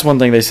 Well, that's one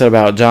thing they said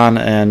about John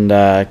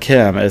and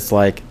Kim. It's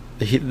like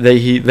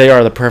they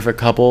are the perfect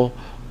couple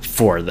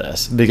for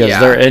this because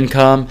their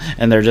income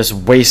and they're just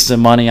wasting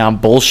money on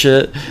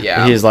bullshit.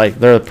 Yeah. He's like,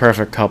 they're the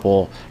perfect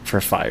couple for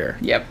FIRE.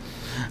 Yep.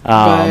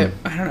 But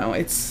I don't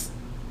know.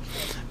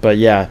 But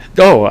yeah.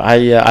 Oh,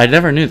 I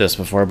never knew this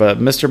before, but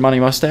Mr. Money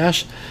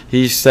Mustache,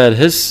 he said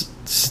his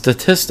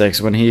statistics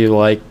when he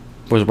was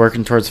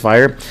working towards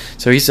fire.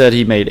 So he said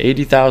he made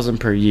 $80,000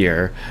 per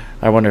year.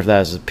 I wonder if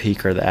that is the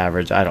peak or the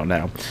average. I don't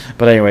know.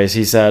 But anyways,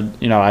 he said,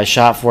 I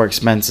shot for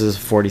expenses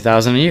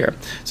 $40,000 a year.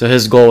 So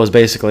his goal was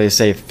basically to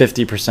save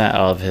 50%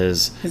 of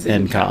his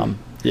income.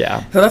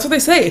 Yeah. So that's what they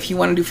say. If you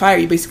want to do fire,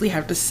 you basically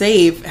have to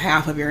save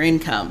half of your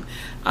income.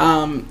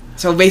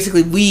 So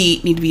basically,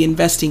 we need to be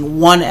investing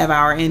one of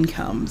our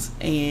incomes,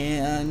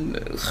 and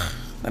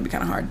that'd be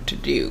kind of hard to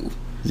do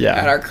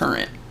at our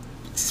current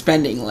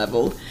spending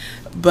level.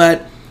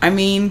 But I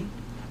mean,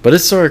 but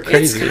it's sort of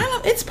crazy.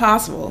 It's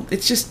possible.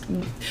 It's just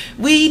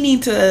we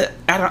need to.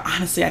 I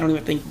don't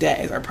even think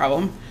debt is our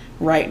problem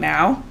right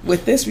now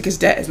with this, because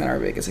debt is not our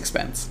biggest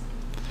expense.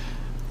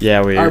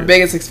 Yeah, our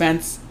biggest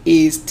expense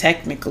is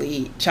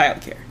technically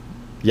childcare.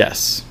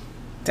 Yes.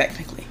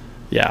 Technically.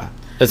 Yeah.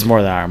 It's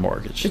more than our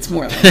mortgage. It's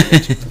more than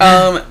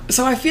our mortgage.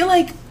 So I feel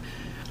like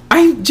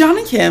John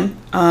and Kim,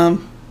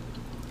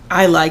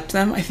 I liked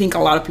them. I think a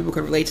lot of people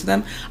could relate to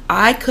them.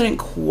 I couldn't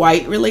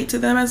quite relate to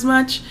them as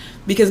much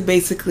because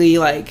basically,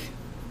 I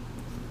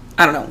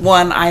don't know.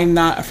 One, I'm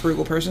not a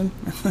frugal person.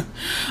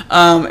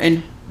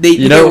 And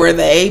they were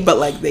they,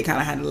 but they kind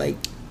of had to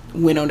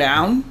winnow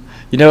down.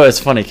 It's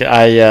funny.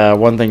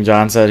 One thing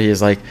John said,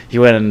 he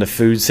went into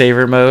food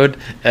saver mode,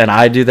 and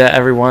I do that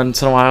every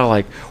once in a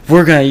while.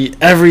 We're gonna eat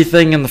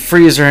everything in the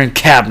freezer and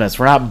cabinets.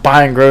 We're not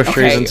buying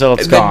groceries until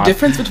it's gone. The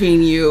difference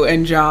between you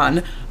and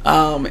John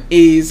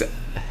is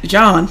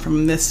John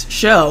from this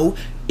show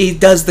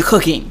does the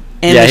cooking.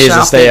 And he's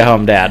a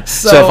stay-at-home dad.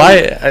 So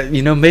if I,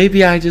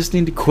 maybe I just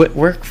need to quit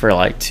work for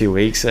 2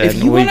 weeks,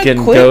 and we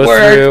can go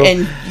through.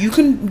 And you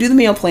can do the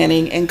meal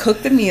planning and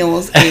cook the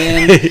meals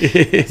and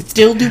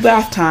still do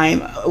bath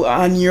time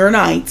on your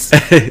nights.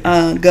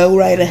 Go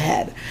right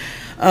ahead.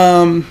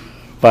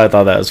 But I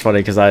thought that was funny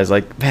because I was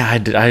like,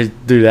 man, I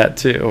do that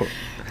too.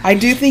 I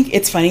do think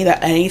it's funny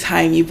that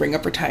anytime you bring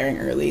up retiring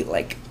early,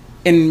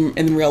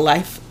 in real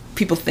life,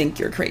 people think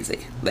you're crazy.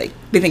 They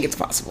think it's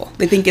possible.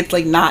 They think it's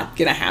not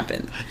gonna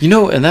happen.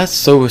 And that's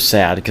so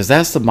sad because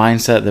that's the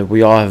mindset that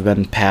we all have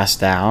been passed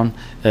down.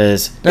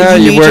 Is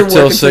you work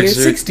till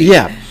 60.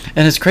 Yeah,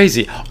 and it's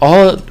crazy.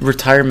 All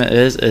retirement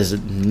is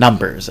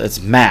numbers. It's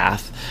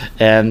math,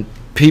 and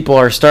people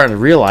are starting to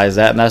realize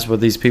that, and that's what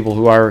these people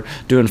who are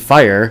doing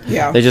fire.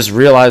 Yeah. They just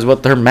realize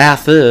what their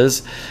math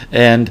is,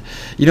 and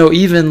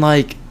even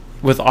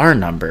with our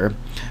number,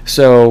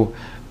 so.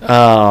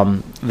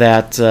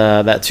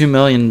 That 2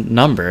 million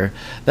number,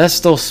 that's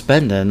still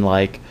spending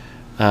 $300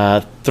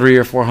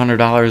 or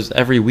 $400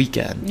 every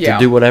weekend to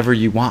do whatever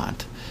you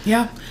want.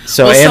 Yeah.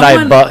 So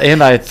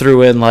I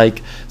threw in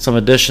some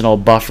additional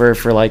buffer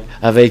for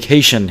a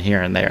vacation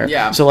here and there.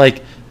 Yeah. So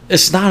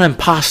it's not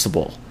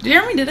impossible.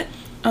 Jeremy did it.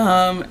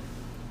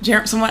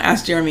 Someone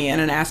asked Jeremy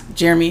and asked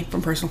Jeremy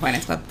from Personal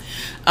Finance Club.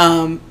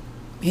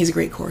 He has a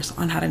great course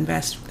on how to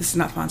invest. This is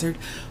not sponsored,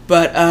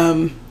 but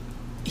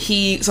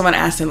someone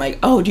asked him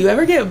oh, do you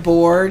ever get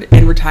bored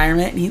in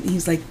retirement? And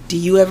he's like, do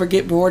you ever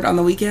get bored on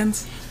the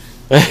weekends?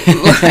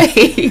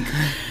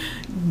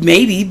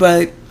 Maybe,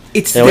 but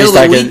it's still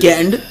a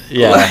weekend.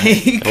 Yeah.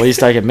 At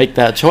least I can make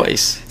that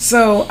choice.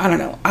 So I don't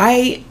know.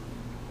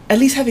 At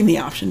least having the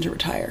option to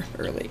retire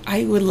early,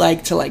 I would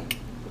like to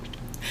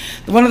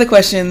one of the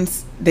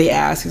questions they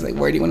ask is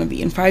where do you want to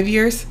be in 5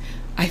 years?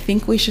 I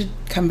think we should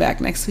come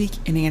back next week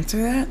and answer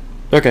that.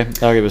 Okay,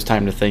 that'll give us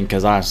time to think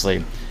because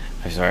honestly,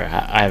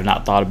 I have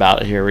not thought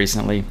about it here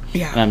recently.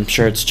 Yeah. And I'm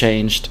sure it's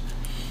changed.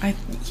 I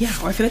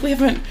feel like we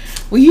haven't.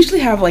 We usually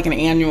have an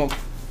annual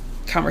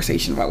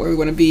conversation about where we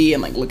want to be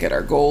and look at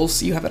our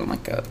goals. You have it on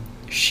a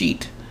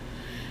sheet.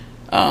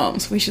 So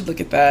we should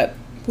look at that.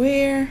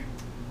 Where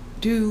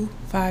do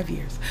 5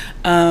 years?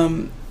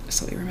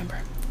 So we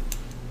remember.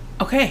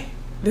 Okay.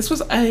 This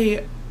was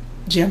a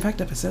jam-packed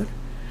episode.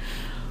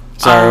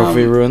 Sorry if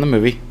we ruined the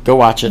movie. Go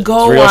watch it. It's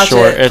real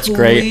short. It's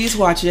great. Please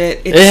watch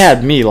it. It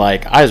had me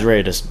I was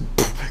ready to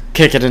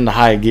kick it into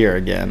high gear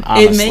again,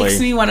 honestly. It makes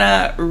me want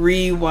to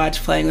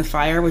re-watch Playing with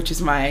Fire, which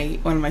is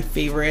one of my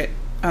favorite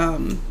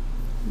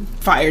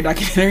fire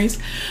documentaries.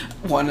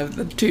 One of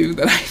the two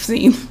that I've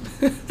seen.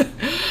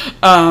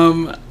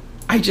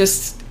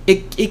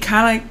 It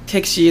kind of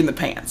kicks you in the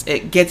pants.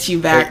 It gets you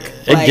back.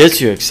 It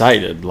gets you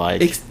excited.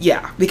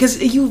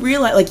 Because you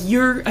realize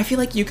I feel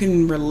like you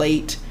can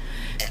relate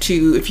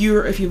to if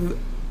you've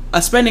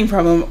a spending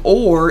problem,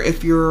 or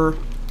if you're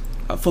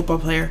a football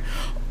player,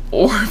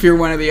 or if you're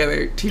one of the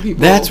other two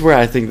people. That's where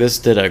I think this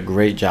did a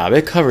great job.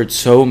 It covered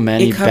so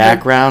many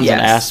backgrounds and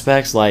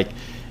aspects.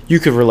 You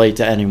could relate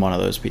to any one of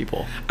those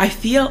people. I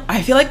feel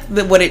like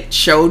what it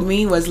showed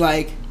me was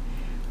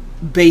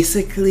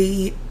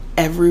basically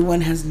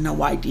everyone has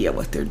no idea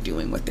what they're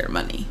doing with their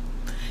money.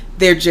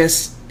 They're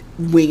just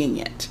winging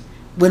it.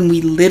 When we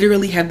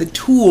literally have the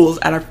tools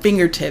at our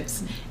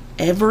fingertips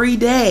every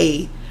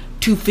day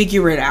to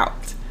figure it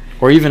out.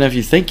 Or even if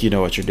you think you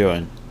know what you're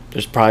doing,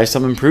 there's probably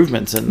some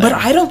improvements in there. But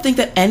I don't think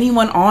that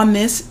anyone on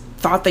this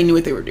thought they knew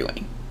what they were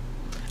doing.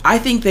 I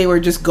think they were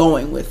just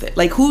going with it.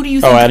 Like, who do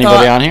you think? Oh,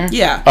 anybody on here?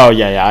 Yeah. Oh,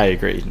 yeah, I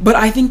agree. But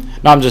I think.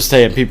 No, I'm just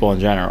saying people in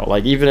general.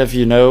 Like, even if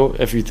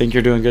if you think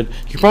you're doing good,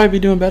 you could probably be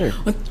doing better.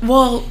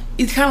 Well,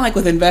 it's kind of like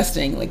with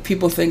investing. Like,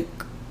 people think,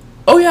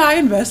 oh yeah, I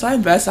invest.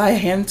 I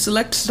hand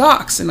select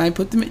stocks and I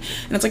put them in.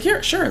 And it's like,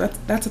 yeah, sure,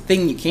 that's a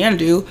thing you can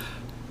do.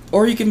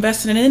 Or you can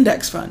invest in an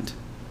index fund,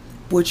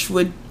 which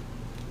would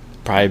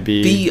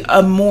probably be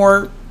a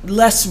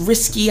less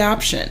risky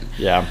option.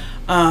 Yeah.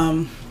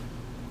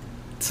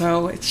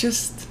 So it's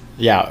just.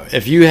 Yeah,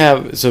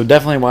 so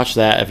definitely watch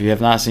that. If you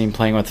have not seen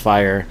Playing with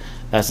Fire,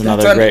 that's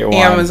another great one.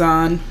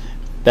 Amazon.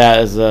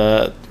 That is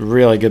a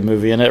really good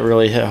movie, and it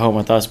really hit home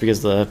with us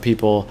because the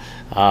people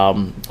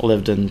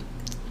lived in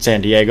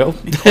San Diego.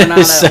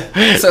 Coronado.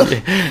 so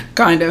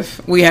kind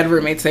of. We had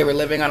roommates. They were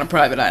living on a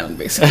private island,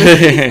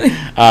 basically.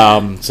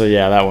 So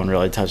yeah, that one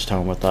really touched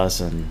home with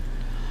us, and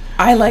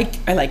I like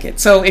it.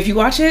 So if you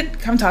watch it,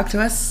 come talk to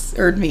us,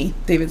 or me.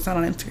 David's not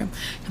on Instagram.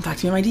 Come talk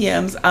to me in my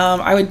DMs.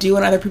 I would do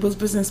in other people's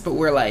business, but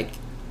we're like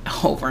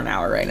over an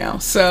hour right now.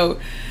 So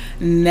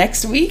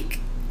next week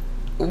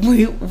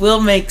we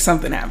will make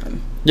something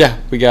happen. Yeah,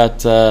 we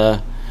got.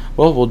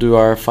 We'll do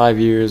our 5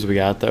 years. We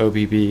got the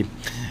OPP,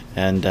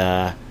 and.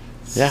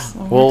 Yeah,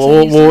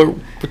 we'll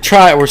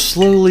try. We're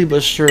slowly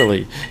but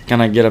surely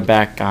gonna get them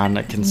back on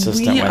a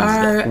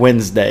consistent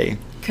Wednesday.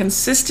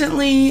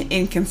 Consistently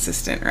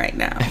inconsistent right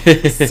now.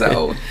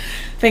 So,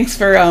 thanks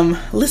for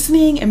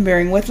listening and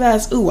bearing with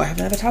us. Ooh, I have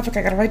another topic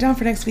I gotta write down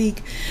for next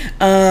week.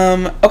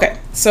 Okay,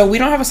 so we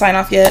don't have a sign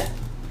off yet.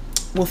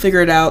 We'll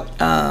figure it out.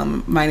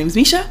 My name is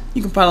Mesha.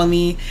 You can follow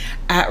me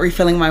at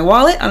Refilling My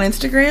Wallet on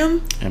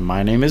Instagram. And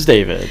my name is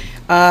David.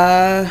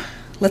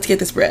 Let's get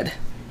this bread.